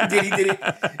saying? When Diddy did it.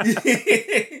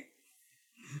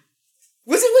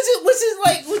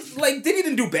 Diddy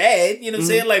didn't do bad. You know what I'm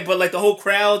saying? But the whole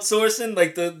crowd sourcing,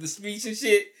 the speech and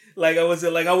shit. I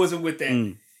wasn't with that.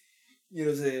 You know what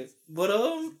I'm saying? But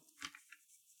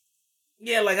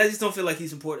yeah, I just don't feel like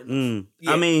he's important enough.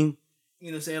 Yeah. I mean.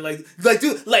 You know what I'm saying?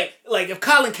 Dude, if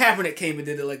Colin Kaepernick came and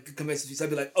did a convention speech, I'd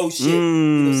be like, oh shit. You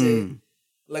know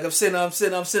what I'm saying? I'm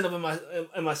sitting up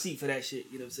in my seat for that shit.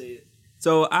 You know what I'm saying?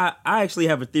 So I actually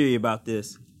have a theory about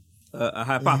this, a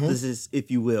hypothesis, if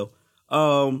you will.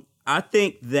 I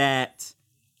think that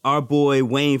our boy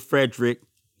Wayne Frederick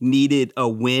needed a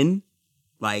win,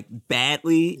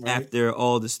 badly, after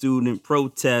all the student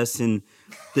protests and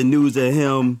the news of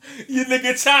him. You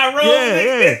nigga Tyrone.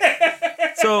 Yeah.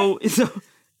 So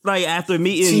after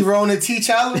meeting T-Rone and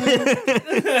T-Challa,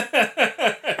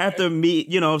 after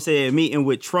meeting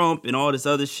with Trump and all this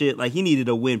other shit, he needed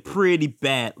a win pretty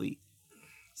badly.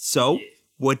 So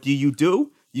what do? You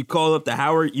call up the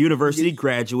Howard University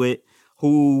graduate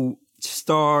who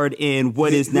starred in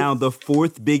what is now the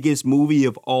 4th biggest movie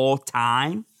of all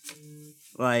time,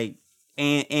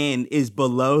 and is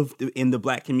beloved in the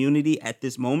black community at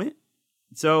this moment.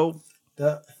 So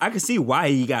I can see why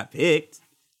he got picked.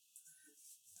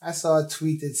 I saw a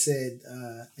tweet that said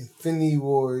Infinity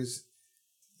Wars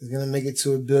is going to make it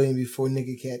to $1 billion before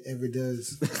Nigga Cat ever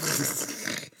does.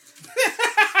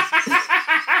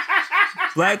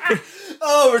 Respect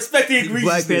the egregiousness.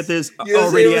 Black Panther's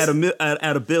already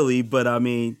at a Billy, but I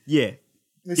mean, yeah.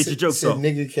 Get your jokes off.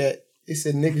 Nigga Cat. It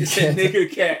said Nigga Cat. Said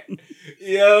Nigga Cat.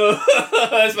 Yo,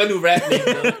 that's my new rap name,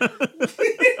 yo.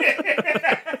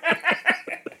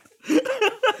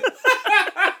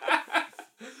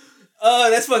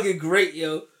 Oh, that's fucking great,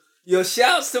 yo. Yo,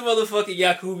 shouts to motherfucking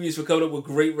Yakubians for coming up with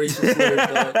great racial slurs,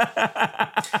 dog.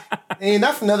 Ain't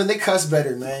not for nothing, they cuss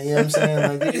better, man. You know what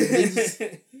I'm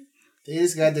saying? They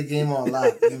just got the game on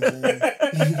lock. You know what I'm saying?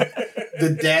 The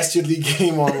dastardly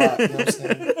game on lock. You know what I'm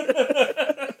saying?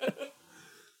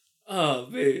 Oh,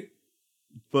 man.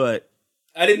 But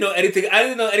I didn't know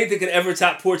anything could ever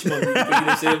top Porch Monkey. You know what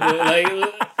I'm saying?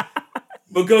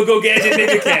 But go gadget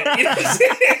Nigga Cat. You know what I'm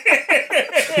saying?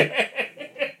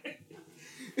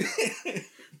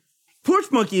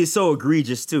 Porch Monkey is so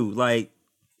egregious too.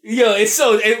 Yo, it's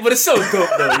so dope though. You know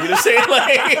what I'm saying?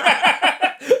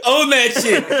 Own that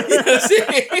shit. You know what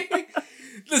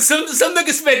I'm saying? Some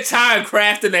niggas spend time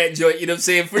crafting that joint. You know what I'm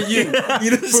saying? For you. You know what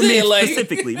I'm saying? Me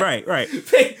specifically, right.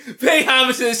 Pay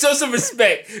homage to, show some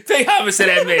respect. Pay homage to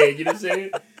that man. You know what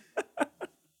I'm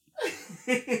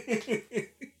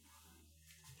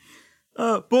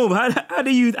saying? Boom. How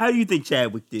do you think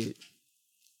Chadwick did?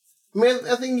 Man,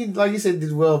 I think he, like you said,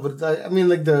 did well, but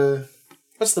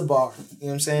what's the bar? You know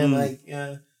what I'm saying?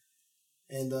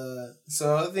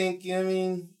 So I think, you know what I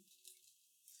mean,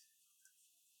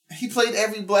 he played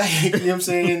every black, you know what I'm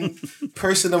saying,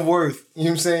 person of worth. You know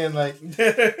what I'm saying?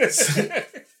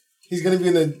 He's gonna be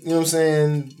in the, you know what I'm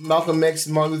saying, Malcolm X,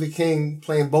 Martin Luther King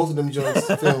playing both of them joints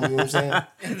film, you know what I'm saying? At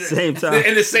the same time.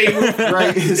 In the same movie.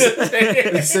 Right,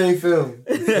 in the same film.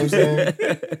 You know what I'm saying?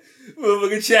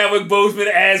 Motherfucking Chadwick Boseman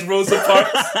as Rosa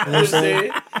Parks. You know what I'm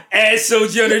saying? As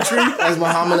Sojourner Truth. As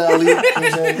Muhammad Ali. You know what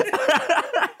I'm saying?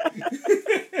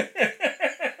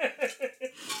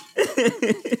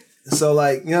 So, you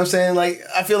know what I'm saying?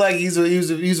 I feel like he's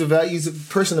a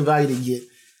person of value to get.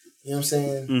 You know what I'm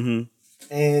saying? Mm-hmm.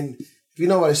 And if you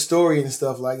know about his story and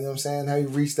stuff, you know what I'm saying? How he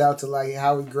reached out to,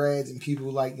 Howard grads and people,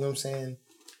 you know what I'm saying?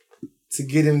 To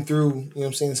get him through, you know what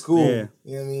I'm saying, school. Yeah.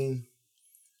 You know what I mean?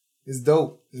 It's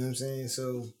dope. You know what I'm saying?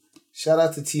 So, shout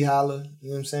out to T-Holla. You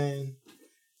know what I'm saying?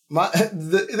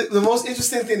 The most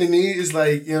interesting thing to me is, you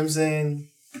know what I'm saying?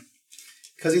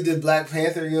 Because he did Black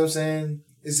Panther, you know what I'm saying?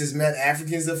 It's just mad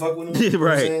Africans that fuck with him.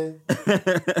 Right. You know what I'm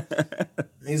saying?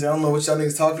 He's like, I don't know what y'all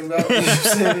niggas talking about. You know what I'm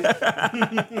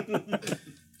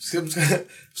saying?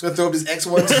 Just gonna throw up this X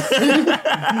one time.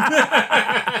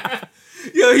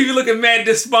 Yo, he be looking mad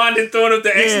despondent throwing up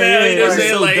the X now. You know what I'm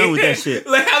saying? So done with that shit.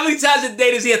 How many times a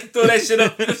day does he have to throw that shit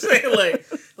up? You know what I'm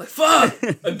saying? Fuck,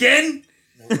 again?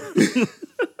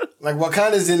 Like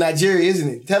Wakanda's in Nigeria, isn't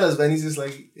it? Tell us, man. He's just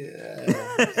like,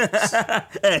 yeah.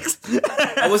 X.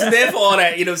 I wasn't there for all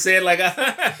that, you know what I'm saying? Like,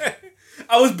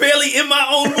 I was barely in my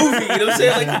own movie, you know what I'm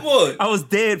saying? Like, come on. I was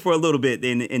dead for a little bit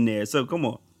in there, so come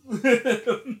on.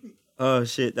 Oh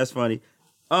shit, that's funny.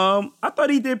 I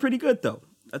thought he did pretty good though.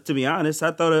 To be honest,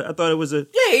 I thought it was a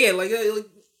I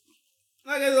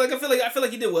feel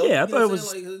like he did well. yeah. I thought it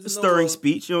was a stirring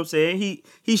speech. You know what I'm saying?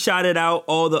 He shouted out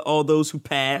all those who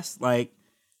passed, like,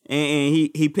 and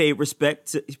he paid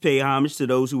respect. He paid homage to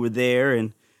those who were there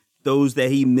and those that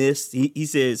he missed. He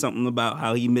said something about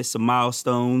how he missed some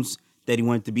milestones that he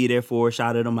wanted to be there for.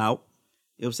 Shouted them out.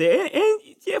 You know what I'm saying? And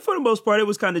yeah, for the most part, it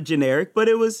was kind of generic, but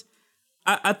it was.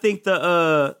 I think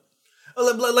the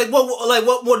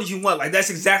what more did you want? Like that's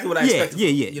exactly what I expected. Yeah.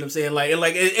 You know what I'm saying? Like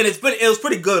it was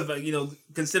pretty good, but, you know,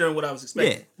 considering what I was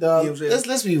expecting. Yeah. You know what I'm saying?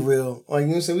 Let's be real. Like, you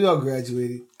know what I'm saying? We all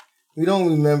graduated. We don't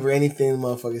remember anything the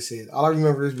motherfucker said. All I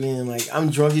remember is being like, I'm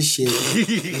drunk as shit. And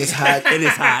it's hot. It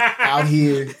is hot out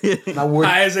here. And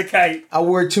high as a kite. I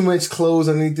wore too much clothes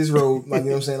underneath this robe. Like, you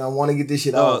know what I'm saying? I want to get this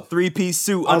shit off. 3-piece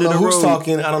suit I don't under know the who's robe.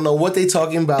 talking. I don't know what they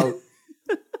talking about.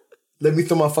 Let me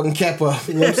throw my fucking cap up.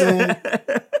 You know what I'm saying?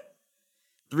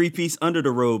 3-piece under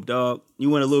the robe, dog. You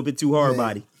went a little bit too hard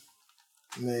body.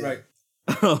 Man. Right.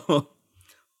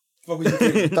 Fuck was you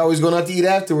thinking? Thought we was going out to eat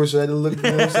afterwards, so I had to look, you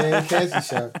know what I'm saying,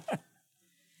 fancy shop.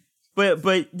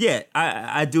 But yeah,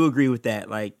 I do agree with that.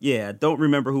 Like, yeah, I don't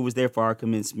remember who was there for our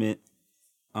commencement.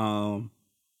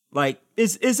 Like,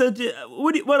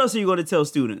 what else are you going to tell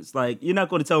students? Like, you're not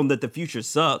going to tell them that the future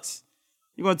sucks.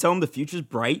 You're going to tell them the future's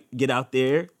bright. Get out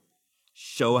there,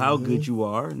 show how good you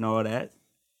are and all that.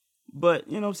 But,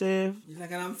 you know what I'm saying? You're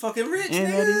like, I'm fucking rich,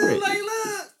 And nigga. rich. Like,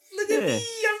 look at me.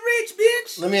 I'm rich,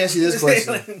 bitch. Let me ask you this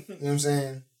question. You know what I'm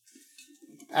saying?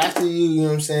 After you know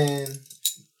what I'm saying,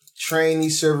 train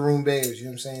these server room bears, you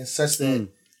know what I'm saying, such that, you know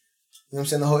what I'm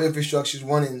saying, the whole infrastructure is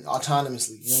running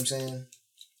autonomously, you know what I'm saying?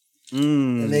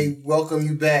 And they welcome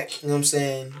you back, you know what I'm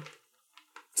saying,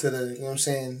 to the, you know what I'm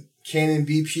saying, Canon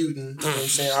B. Putin, you know what I'm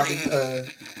saying,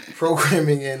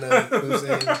 programming and, you know what I'm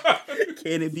saying,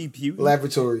 Can it be Putin?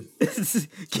 laboratory. Can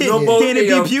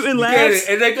it be Putin labs?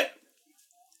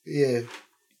 Yeah.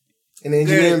 In the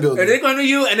engineering building. And they're going to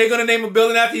you, and they're going to name a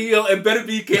building after you, and better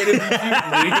be Cannon B.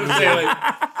 Putin. You know what I'm saying?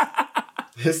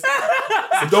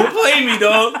 Like, don't play me,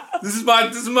 dog. This is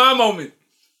my moment.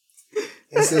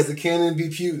 It says the Canon B.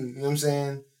 Putin, you know what I'm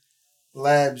saying,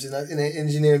 labs in an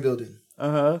engineering building.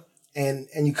 Uh-huh. And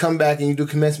you come back and you do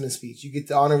commencement speech. You get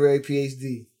the honorary PhD.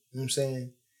 You know what I'm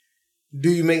saying? Do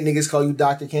you make niggas call you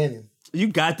Dr. Cannon? You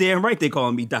goddamn right they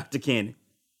calling me Dr. Cannon.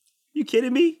 You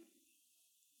kidding me?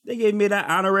 They gave me that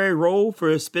honorary role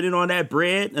for spitting on that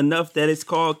bread enough that it's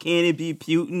called Cannon B.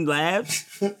 Putin Labs.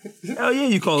 Hell yeah,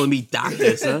 you calling me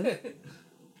doctor, son.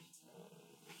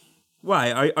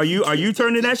 Why? Are you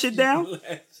turning that shit down?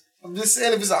 I'm just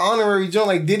saying, if it's an honorary joint,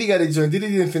 like Diddy got a joint. Diddy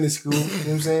didn't finish school. You know what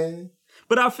I'm saying?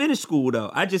 But I finished school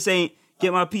though. I just ain't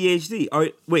get my PhD.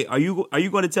 Are you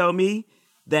going to tell me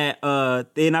that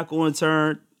they're not going to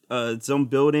turn some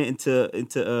building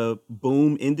into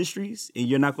boom industries, and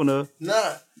you're not going to?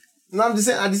 Nah. No, I'm just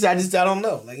saying. I don't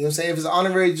know. Like, you know what I'm saying? If it's an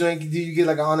honorary joint, do you get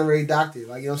like an honorary doctor?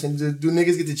 Like, you know what I'm saying? Do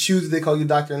niggas get to choose if they call you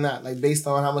doctor or not? Like, based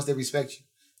on how much they respect you.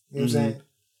 You know what I'm saying?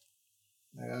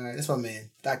 Like, all right, that's my man,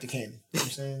 Dr. Cannon. You know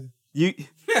what I'm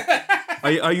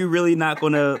saying? Are you really not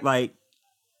going to, like,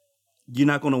 you're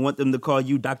not going to want them to call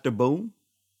you Dr. Boom?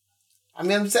 I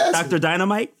mean, I'm just asking. Dr.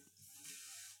 Dynamite?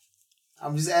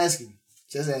 I'm just asking.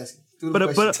 Just asking. But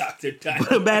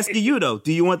I'm asking you though.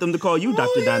 Do you want them to call you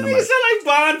Dr. Dynamite? They sound like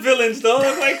Bond villains, dog.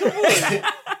 Like, come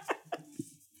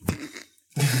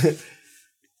on.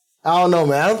 I don't know,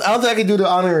 man. I don't think I can do the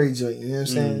honorary joint. You know what I'm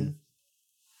saying?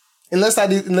 Unless I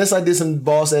did some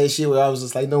boss ass shit where I was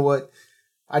just like, you know what?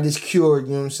 I just cured,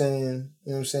 you know what I'm saying? You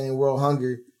know what I'm saying? World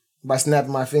hunger by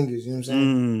snapping my fingers. You know what I'm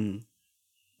saying?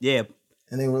 Yeah.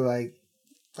 And they were like,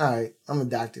 all right, I'm a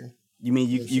doctor. You mean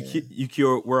you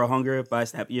cure world hunger by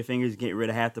snapping your fingers, getting rid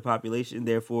of half the population?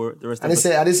 Therefore, the rest. I didn't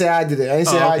say I did it. I didn't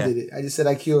say I did it. I just said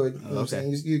I cured. You know what I'm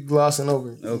saying? You're glossing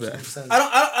over. Okay.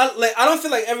 I don't feel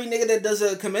like every nigga that does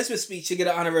a commencement speech should get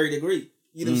an honorary degree.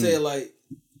 You know what I'm saying? Like,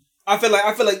 I feel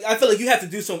like you have to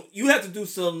do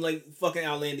some like fucking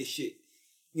outlandish shit.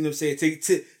 You know what I'm saying?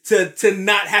 To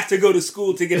not have to go to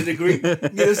school to get a degree. You know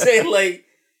what I'm saying? Like,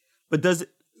 but does it?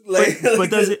 Like,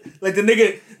 but does it? Like the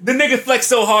nigga flexed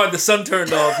so hard the sun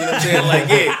turned off. You know what I'm saying? Like,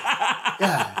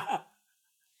 yeah,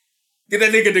 get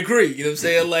that nigga a degree. You know what I'm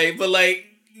saying? Like, but like,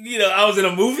 you know, I was in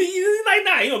a movie. Like,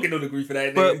 nah, you don't get no degree for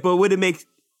that. Nigga. But would it make?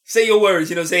 Say your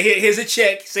words. You know what I'm saying? Here's a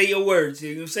check. Say your words.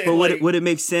 You know what I'm saying? But would it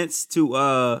make sense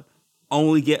to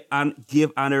only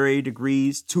give honorary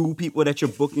degrees to people that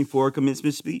you're booking for a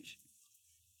commencement speech?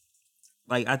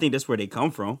 Like, I think that's where they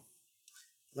come from.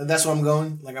 Like, that's where I'm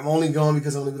going. Like, I'm only going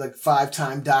because I'm going to be like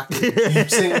 5-time doctor. You know what I'm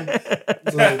saying?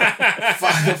 Like,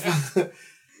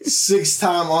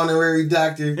 6-time honorary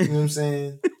doctor. You know what I'm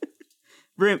saying?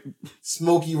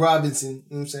 Smokey Robinson. You know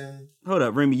what I'm saying? Hold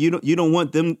up, Remy. You don't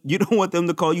want them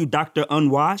to call you Dr.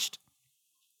 Unwashed?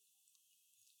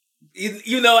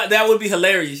 You know, that would be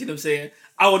hilarious. You know what I'm saying?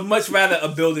 I would much rather a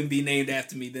building be named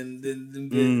after me than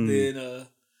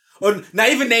or not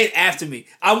even named after me.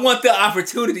 I want the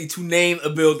opportunity to name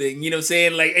a building. You know what I'm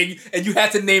saying? Like, and you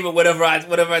have to name it whatever I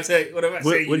say. You know what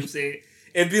I'm saying?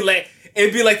 It'd be like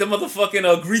the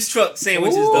motherfucking grease truck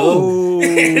sandwiches, though.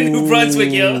 In New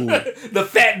Brunswick, yo. The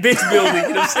fat bitch building. You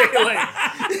know what I'm saying? Like,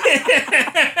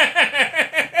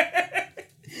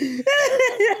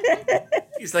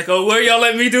 he's like, oh, where y'all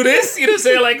let me do this? You know what I'm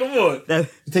saying? Like, come on. You're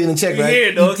taking the check, right?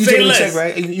 Here, dog. You taking the check,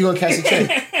 right? You gonna cash the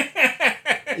check?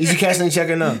 Is you cashing the check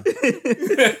or no?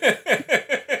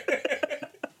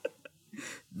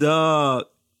 Dog,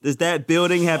 does that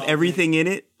building have everything in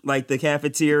it? Like the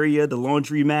cafeteria, the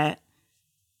laundromat,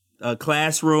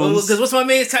 classrooms? Because what's my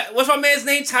man's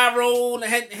name? Tyrone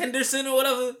Henderson or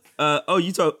whatever.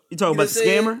 You talking about the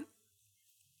scammer?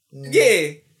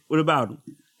 Yeah. What about him?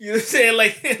 You know what I'm saying?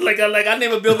 Like I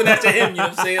name a building after him. You know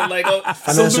what I'm saying? Like,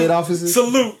 financial aid officers.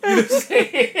 Salute. You know what I'm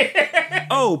saying?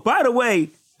 Oh, by the way,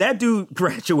 that dude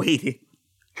graduated.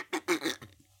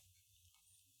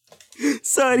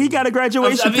 Son, he got a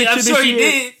graduation picture this year. He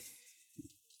did.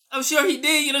 I'm sure he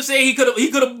did. You know what I'm saying? He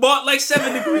could have bought like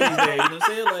 7 degrees there. You know what I'm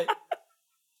saying? Like,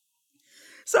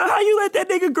 so how you let that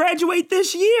nigga graduate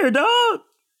this year, dog?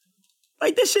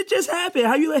 Like, this shit just happened.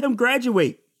 How you let him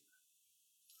graduate?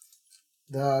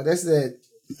 Dog, that's that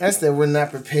we're not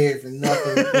prepared for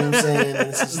nothing. You know what I'm saying? And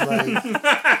it's just like, you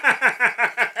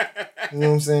know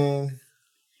what I'm saying?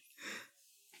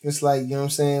 It's like, you know what I'm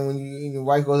saying, when your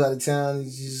wife goes out of town,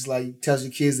 you just like tells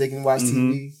your kids they can watch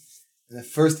TV. And the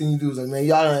first thing you do is like, man,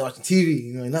 y'all ain't watching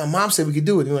TV. You're like, nah, mom said we could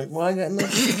do it. You're like, well, I got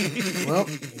nothing. Well,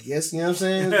 I guess, you know what I'm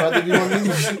saying? It's about to be one of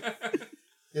these.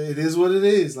 It is what it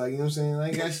is. Like, you know what I'm saying? I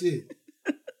ain't got shit.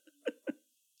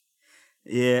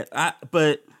 Yeah,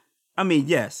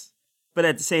 yes. But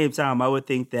at the same time, I would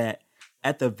think that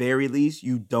at the very least,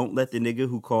 you don't let the nigga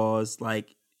who caused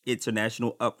like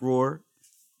international uproar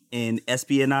and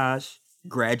espionage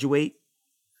graduate.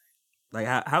 Like,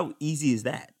 how easy is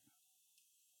that?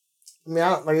 I mean,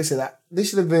 like I said, this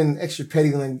should have been extra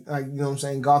petty, like, you know what I'm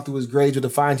saying, gone through his grades with a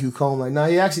fine-tooth comb. Like, nah,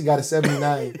 he actually got a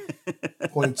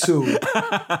 79.2. You know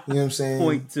what I'm saying?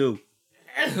 0.2.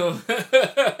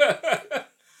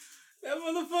 That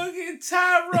motherfucking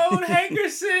Tyrone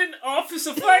Hankerson, Office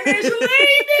of Financial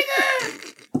Aid,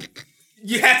 nigga.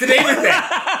 You have to name it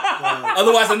that.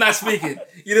 Otherwise, I'm not speaking.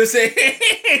 You know what I'm saying?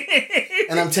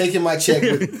 And I'm taking my check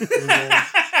with me. You know?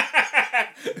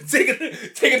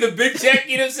 taking the big check,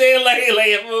 you know what I'm saying? Like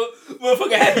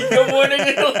motherfucker Happy Gilmore,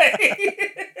 nigga.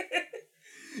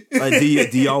 Like,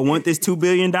 do y'all want this $2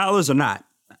 billion or not?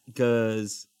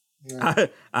 Because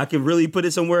I can really put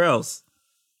it somewhere else.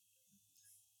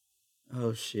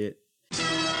 Oh, shit.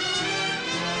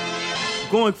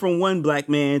 Going from one black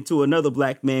man to another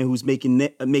black man who's making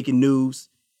news,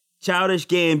 Childish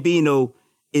Gambino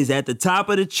is at the top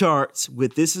of the charts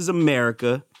with This Is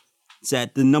America. It's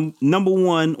at the number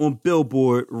 1 on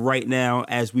Billboard right now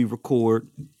as we record.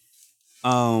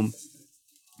 The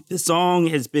song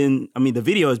the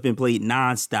video has been played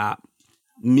nonstop.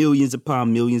 Millions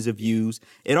upon millions of views.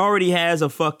 It already has a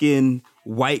fucking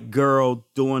white girl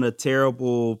doing a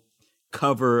terrible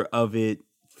cover of it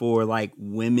for like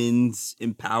women's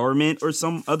empowerment or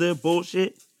some other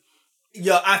bullshit.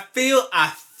 Yo, I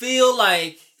feel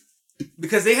like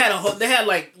because they had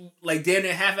like damn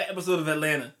near half an episode of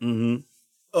Atlanta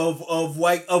of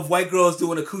white girls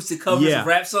doing acoustic covers of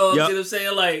rap songs. You know what I'm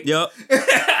saying? Like,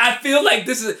 I feel like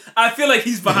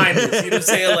he's behind this. You know what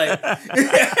I'm saying? Like,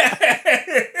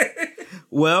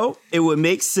 well, it would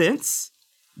make sense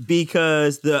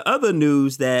because the other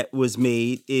news that was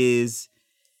made is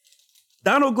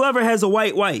Donald Glover has a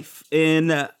white wife,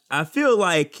 and I feel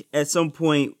like at some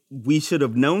point we should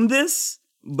have known this.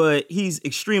 But he's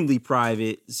extremely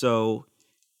private, so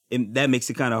that makes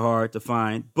it kind of hard to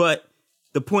find. But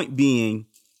the point being,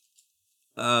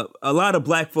 a lot of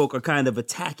black folk are kind of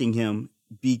attacking him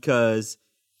because...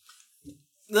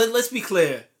 Let's be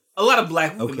clear. A lot of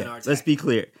black women are attacking. Let's be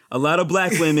clear. A lot of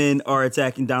black women are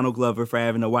attacking Donald Glover for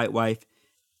having a white wife.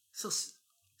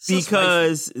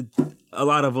 Because a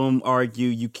lot of them argue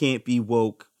you can't be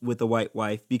woke with a white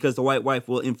wife because the white wife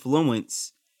will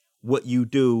influence what you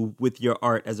do with your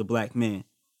art as a black man.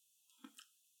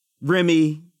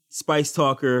 Remy, Spice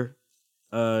Talker,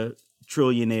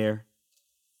 trillionaire.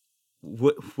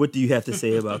 What do you have to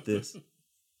say about this?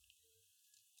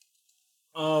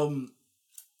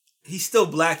 He's still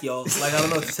black, y'all. Like, I don't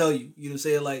know what to tell you. You know what I'm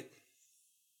saying? Like,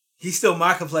 he's still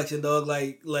my complexion, dog.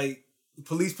 Like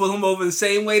police pull him over the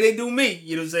same way they do me.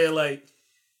 You know what I'm saying? Like,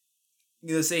 you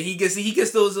know what I'm saying? He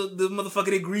gets those the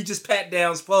motherfucking egregious pat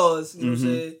downs, pause. You know what I'm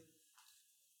saying?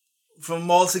 From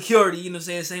mall security. You know what I'm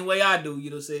saying? Same way I do. You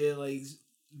know what I'm saying? Like,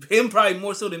 him probably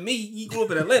more so than me. He grew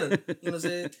up in Atlanta. You know what I'm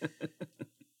saying?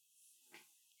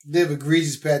 They have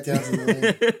egregious pat downs in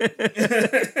Atlanta.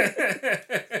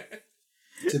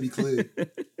 To be clear. You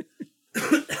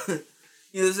know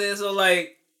what I'm saying? So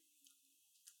like,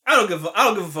 I don't give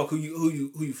a fuck who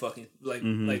you fucking like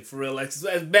like for real. Like,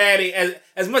 as bad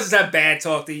as much as I bad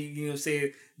talk to you know what I'm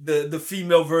saying, the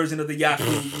female version of the Yahoo,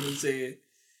 you know what I'm saying?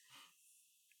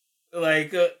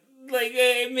 Like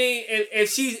I mean, if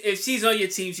she's on your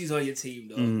team, she's on your team,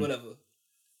 dog. Whatever.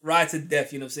 Ride to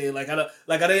death, you know what I'm saying? Like I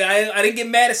didn't get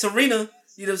mad at Serena,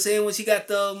 you know what I'm saying, when she got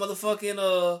the motherfucking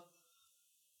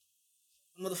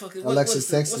Alexis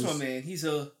Texas. What's my man? He's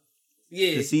Alexei,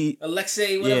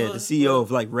 whatever. Yeah, the CEO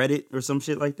of like Reddit or some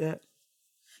shit like that.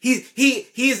 He founded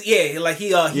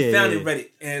Reddit,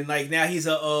 and like now he's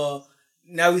he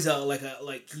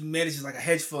manages like a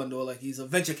hedge fund, or like he's a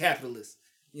venture capitalist.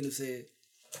 You know what I'm saying?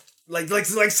 Like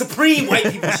supreme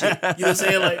white people shit. You know what I'm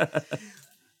saying? Like,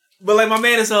 but like my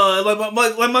man is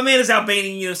my man is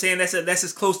Albanian. You know what I'm saying? That's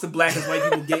as close to black as white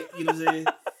people get. You know what I'm saying?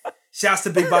 Shouts to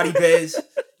Big Body Bez.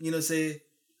 You know what I'm saying?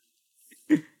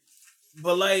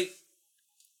 But like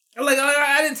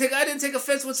I didn't take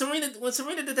offense when Serena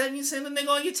did that. You saying the nigga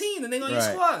on your team, the nigga on your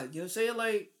squad. You know what I'm saying?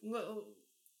 Like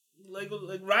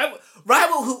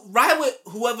ride with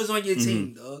whoever's on your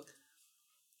team, dog.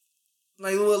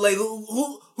 Like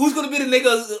who's gonna be the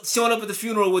nigga showing up at the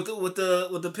funeral with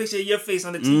the picture of your face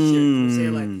on the t-shirt? You know what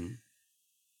I'm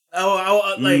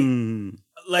saying?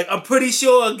 Like I'm pretty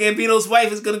sure Gambino's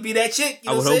wife is gonna be that chick. You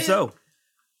know I would hope so.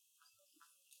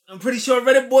 I'm pretty sure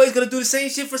Reddit Boy is gonna do the same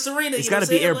shit for Serena. It's got to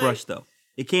be airbrushed though.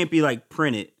 It can't be like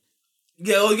printed.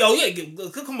 Yeah,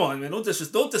 come on, man. Don't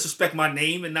disrespect my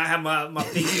name and not have my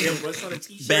face airbrushed on a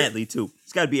t-shirt. Badly too.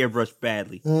 It's got to be airbrushed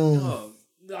badly. No,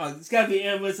 it's got to be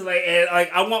airbrushed. Like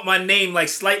I want my name like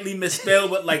slightly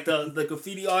misspelled, but like the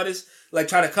graffiti artist like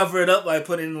try to cover it up. Like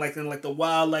put in the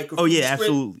wild like graffiti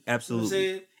script. absolutely.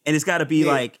 You know and it's got to be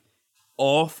like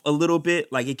off a little bit.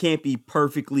 Like it can't be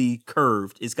perfectly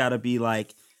curved. It's got to be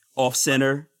like off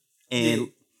center and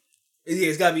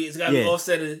it's gotta be off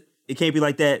center. It can't be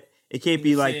like that. It can't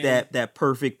be like that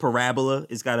perfect parabola.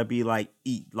 It's gotta be like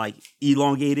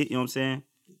elongated. You know what I'm saying?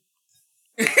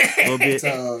 A little bit.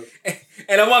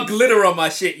 And I want glitter on my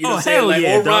shit. You know what I'm saying? Like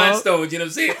or rhinestones. You know what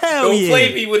I'm saying? Don't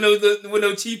play me with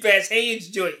no cheap ass Hanes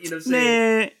joint. You know what I'm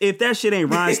saying? Man, if that shit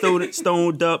ain't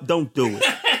stoned up, don't do it.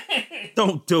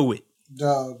 Don't do it.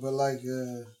 Dog, but like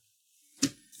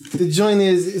the joint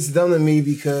it's dumb to me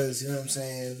because, you know what I'm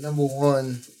saying, number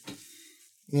one,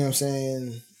 you know what I'm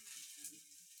saying,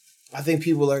 I think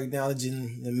people are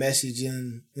acknowledging the message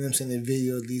in, you know what I'm saying, the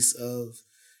video at least of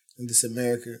This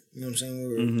America. You know what I'm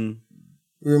saying?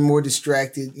 We're more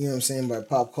distracted, you know what I'm saying, by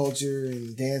pop culture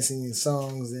and dancing and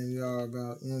songs than we are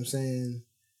about, you know what I'm saying,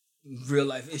 real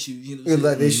life issues, you know. Real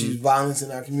life issues, violence in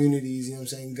our communities, you know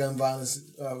what I'm saying, gun violence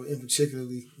in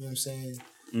particularly, you know what I'm saying.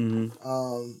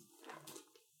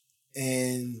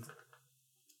 And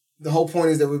the whole point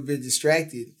is that we've been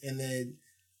distracted, and then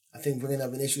I think bringing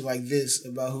up an issue like this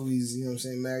about who he's, you know what I'm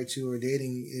saying, married to or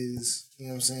dating is, you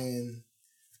know what I'm saying,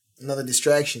 another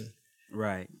distraction.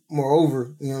 Right.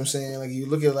 Moreover, you know what I'm saying, like you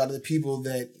look at a lot of the people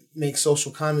that make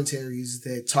social commentaries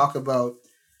that talk about,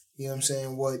 you know what I'm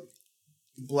saying, what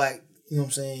black, you know what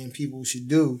I'm saying, people should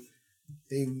do.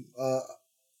 They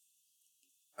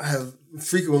have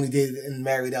frequently dated and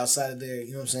married outside of their,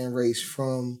 you know what I'm saying, race,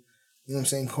 from, you know what I'm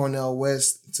saying, Cornel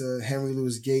West to Henry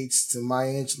Louis Gates to Maya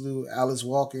Angelou, Alice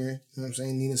Walker, you know what I'm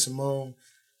saying, Nina Simone,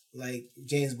 like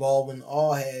James Baldwin,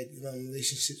 all had, you know,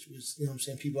 relationships with, you know what I'm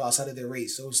saying, people outside of their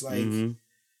race. So it's like,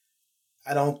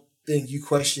 I don't think you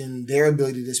question their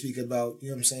ability to speak about, you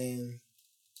know what I'm saying,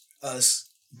 us,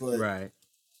 but right.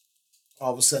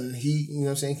 All of a sudden he, you know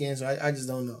what I'm saying, can. So I just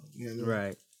don't know. You know what I mean?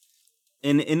 Right.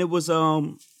 And it was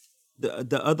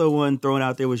the other one thrown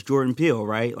out there was Jordan Peele,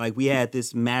 right? Like we had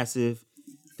this massive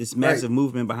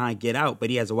movement behind Get Out, but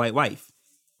he has a white wife.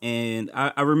 And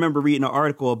I remember reading an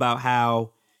article about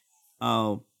how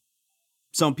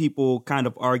some people kind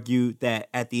of argued that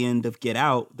at the end of Get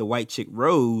Out, the white chick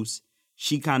Rose,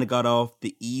 she kind of got off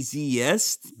the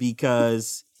easiest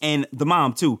because and the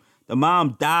mom too. The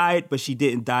mom died, but she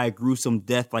didn't die a gruesome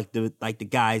death like the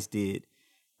guys did.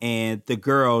 And the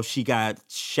girl, she got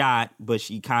shot, but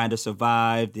she kind of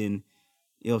survived and,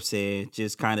 you know what I'm saying,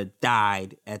 just kind of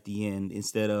died at the end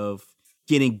instead of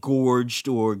getting gorged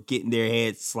or getting their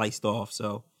heads sliced off.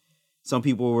 So some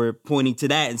people were pointing to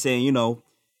that and saying, you know,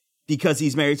 because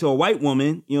he's married to a white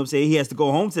woman, you know what I'm saying, he has to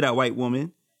go home to that white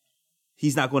woman.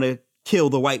 He's not going to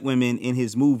kill the white women in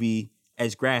his movie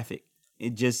as graphic.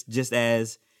 It just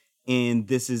as in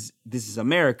This Is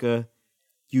America,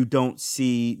 you don't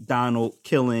see Donald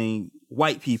killing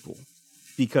white people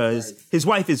because his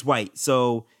wife is white.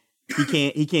 So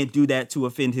he can't do that to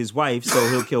offend his wife. So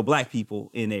he'll kill black people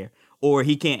in there. Or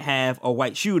he can't have a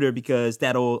white shooter because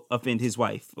that'll offend his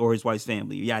wife or his wife's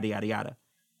family, yada, yada, yada.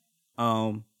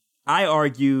 I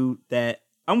argue that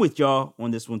I'm with y'all on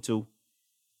this one too.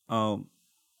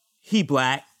 He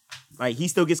black. Like, he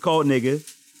still gets called nigga.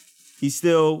 He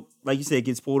still, like you said,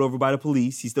 gets pulled over by the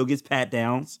police. He still gets pat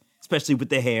downs, especially with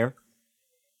the hair.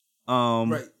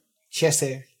 Right. Chest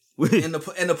hair. and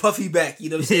the puffy back, you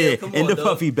know what I'm saying? Come on,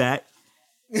 puffy back.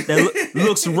 That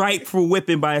looks ripe for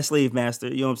whipping by a slave master,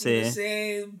 you know what I'm saying? You know what I'm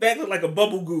saying? Back look like a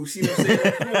bubble goose, you know what I'm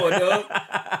saying? Come on, dog.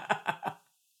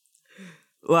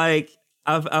 Like,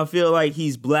 I feel like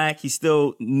he's black. He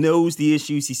still knows the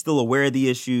issues. He's still aware of the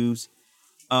issues.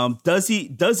 Does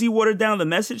he water down the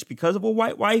message because of a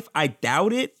white wife? I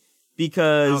doubt it,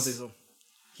 because I don't think so.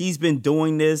 He's been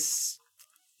doing this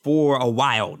for a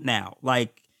while now.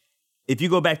 Like, if you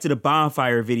go back to the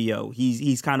bonfire video,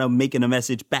 he's kind of making a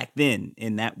message back then,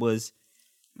 and that was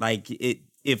like it.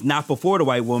 If not before the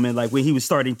white woman, like when he was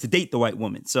starting to date the white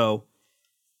woman. So,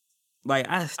 like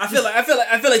I feel like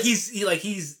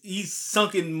he's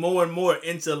sunken more and more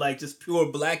into like just pure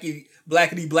blackity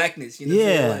blackness. You know what I'm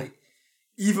saying? Like,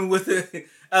 even with the,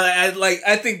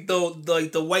 I think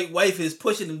the white wife is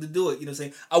pushing him to do it. You know what I'm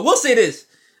saying? I will say this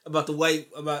about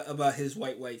about his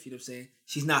white wife. You know what I'm saying?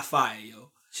 She's not fire, yo.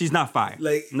 She's not fire.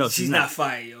 Like, no, she's not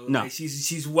fire, yo. No, like,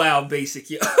 she's wild basic,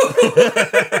 yo.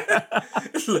 I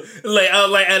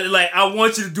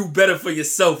want you to do better for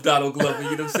yourself, Donald Glover.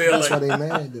 You know what I'm saying? That's why they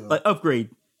mad, though. Like,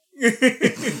 upgrade.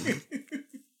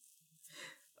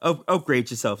 Upgrade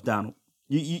yourself, Donald.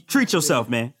 You treat yourself,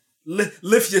 man.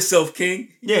 Lift yourself,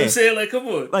 King. You know what I'm saying? Like, come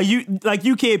on. Like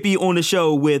you can't be on the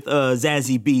show with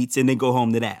Zazie Beetz and then go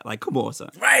home to that. Like, come on,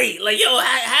 son. Right. Like, yo,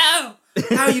 how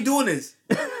are you doing this?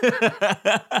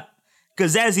 Because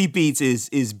Zazie Beetz is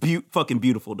fucking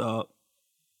beautiful, dog.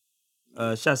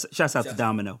 Shouts out to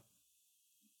Domino.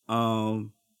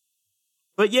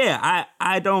 But yeah,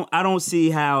 I don't see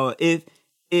how if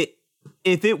it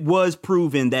was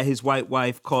proven that his white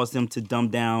wife caused him to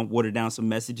water down some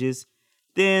messages,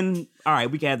 then all right,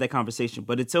 we can have that conversation.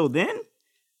 But until then,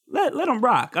 let him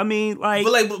rock. I mean, like,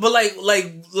 but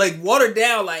watered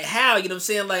down, like how? You know what I'm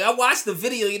saying? Like, I watched the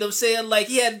video. You know what I'm saying? Like,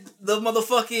 he had the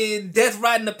motherfucking death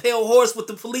riding a pale horse with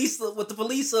the police, like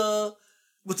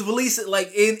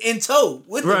in tow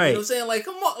with him. Right. You know what I'm saying? Like,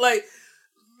 come on, like,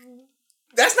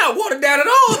 that's not watered down at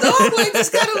all, dog. Like, that's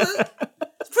kind of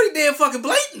it's pretty damn fucking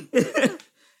blatant.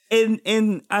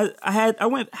 and I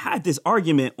had this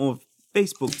argument on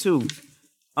Facebook too.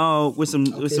 With some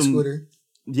Scooter.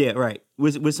 Yeah, right.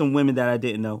 With some women that I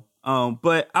didn't know.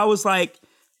 But I was like,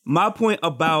 my point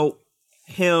about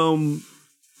him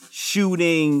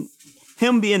being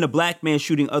a black man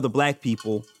shooting other black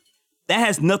people, that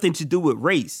has nothing to do with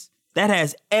race. That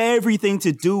has everything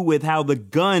to do with how the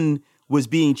gun was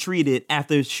being treated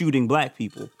after shooting black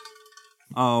people.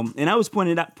 And I was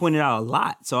pointed out a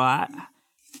lot. So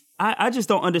I just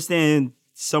don't understand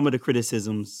some of the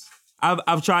criticisms.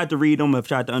 I've tried to read them. I've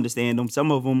tried to understand them.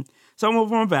 Some of them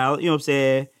are valid. You know what I'm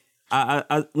saying?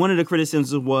 One of the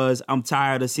criticisms was, I'm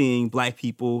tired of seeing black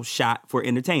people shot for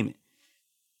entertainment.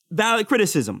 Valid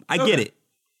criticism. I get it.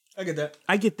 I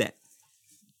get that.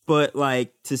 But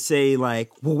like, to say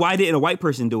like, well, why didn't a white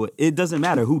person do it? It doesn't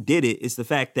matter who did it. It's the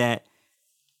fact that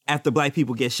after black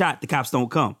people get shot, the cops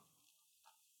don't come.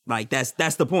 Like, that's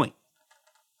the point.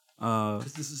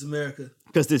 Because this is America.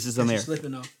 Because this is America.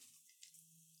 Slipping off.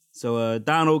 So,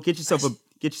 Donald, get yourself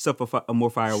a more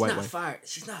fire white wife.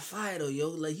 She's not fire though, yo.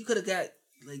 Like, you could have got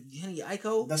like Henny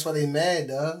Aiko. That's why they mad,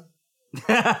 dog.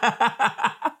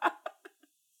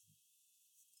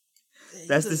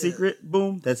 That's the secret.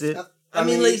 Boom. That's it. I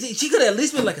mean, like, she could have at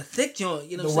least been like a thick joint.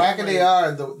 You know, the whacker they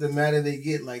are, the madder they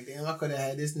get. Like, damn, I could have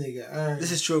had this nigga earn.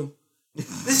 This is true. But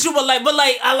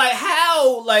I like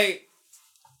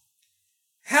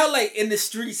how in the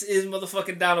streets is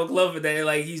motherfucking Donald Glover that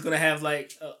like he's gonna have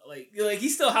like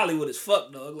he's still Hollywood as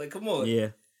fuck, dog. Like, come on. Yeah.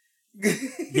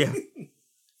 Yeah.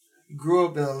 He grew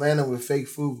up in Atlanta with fake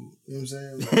food. You know what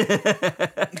I'm saying?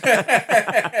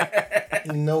 Like,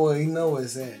 he know where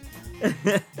it's at.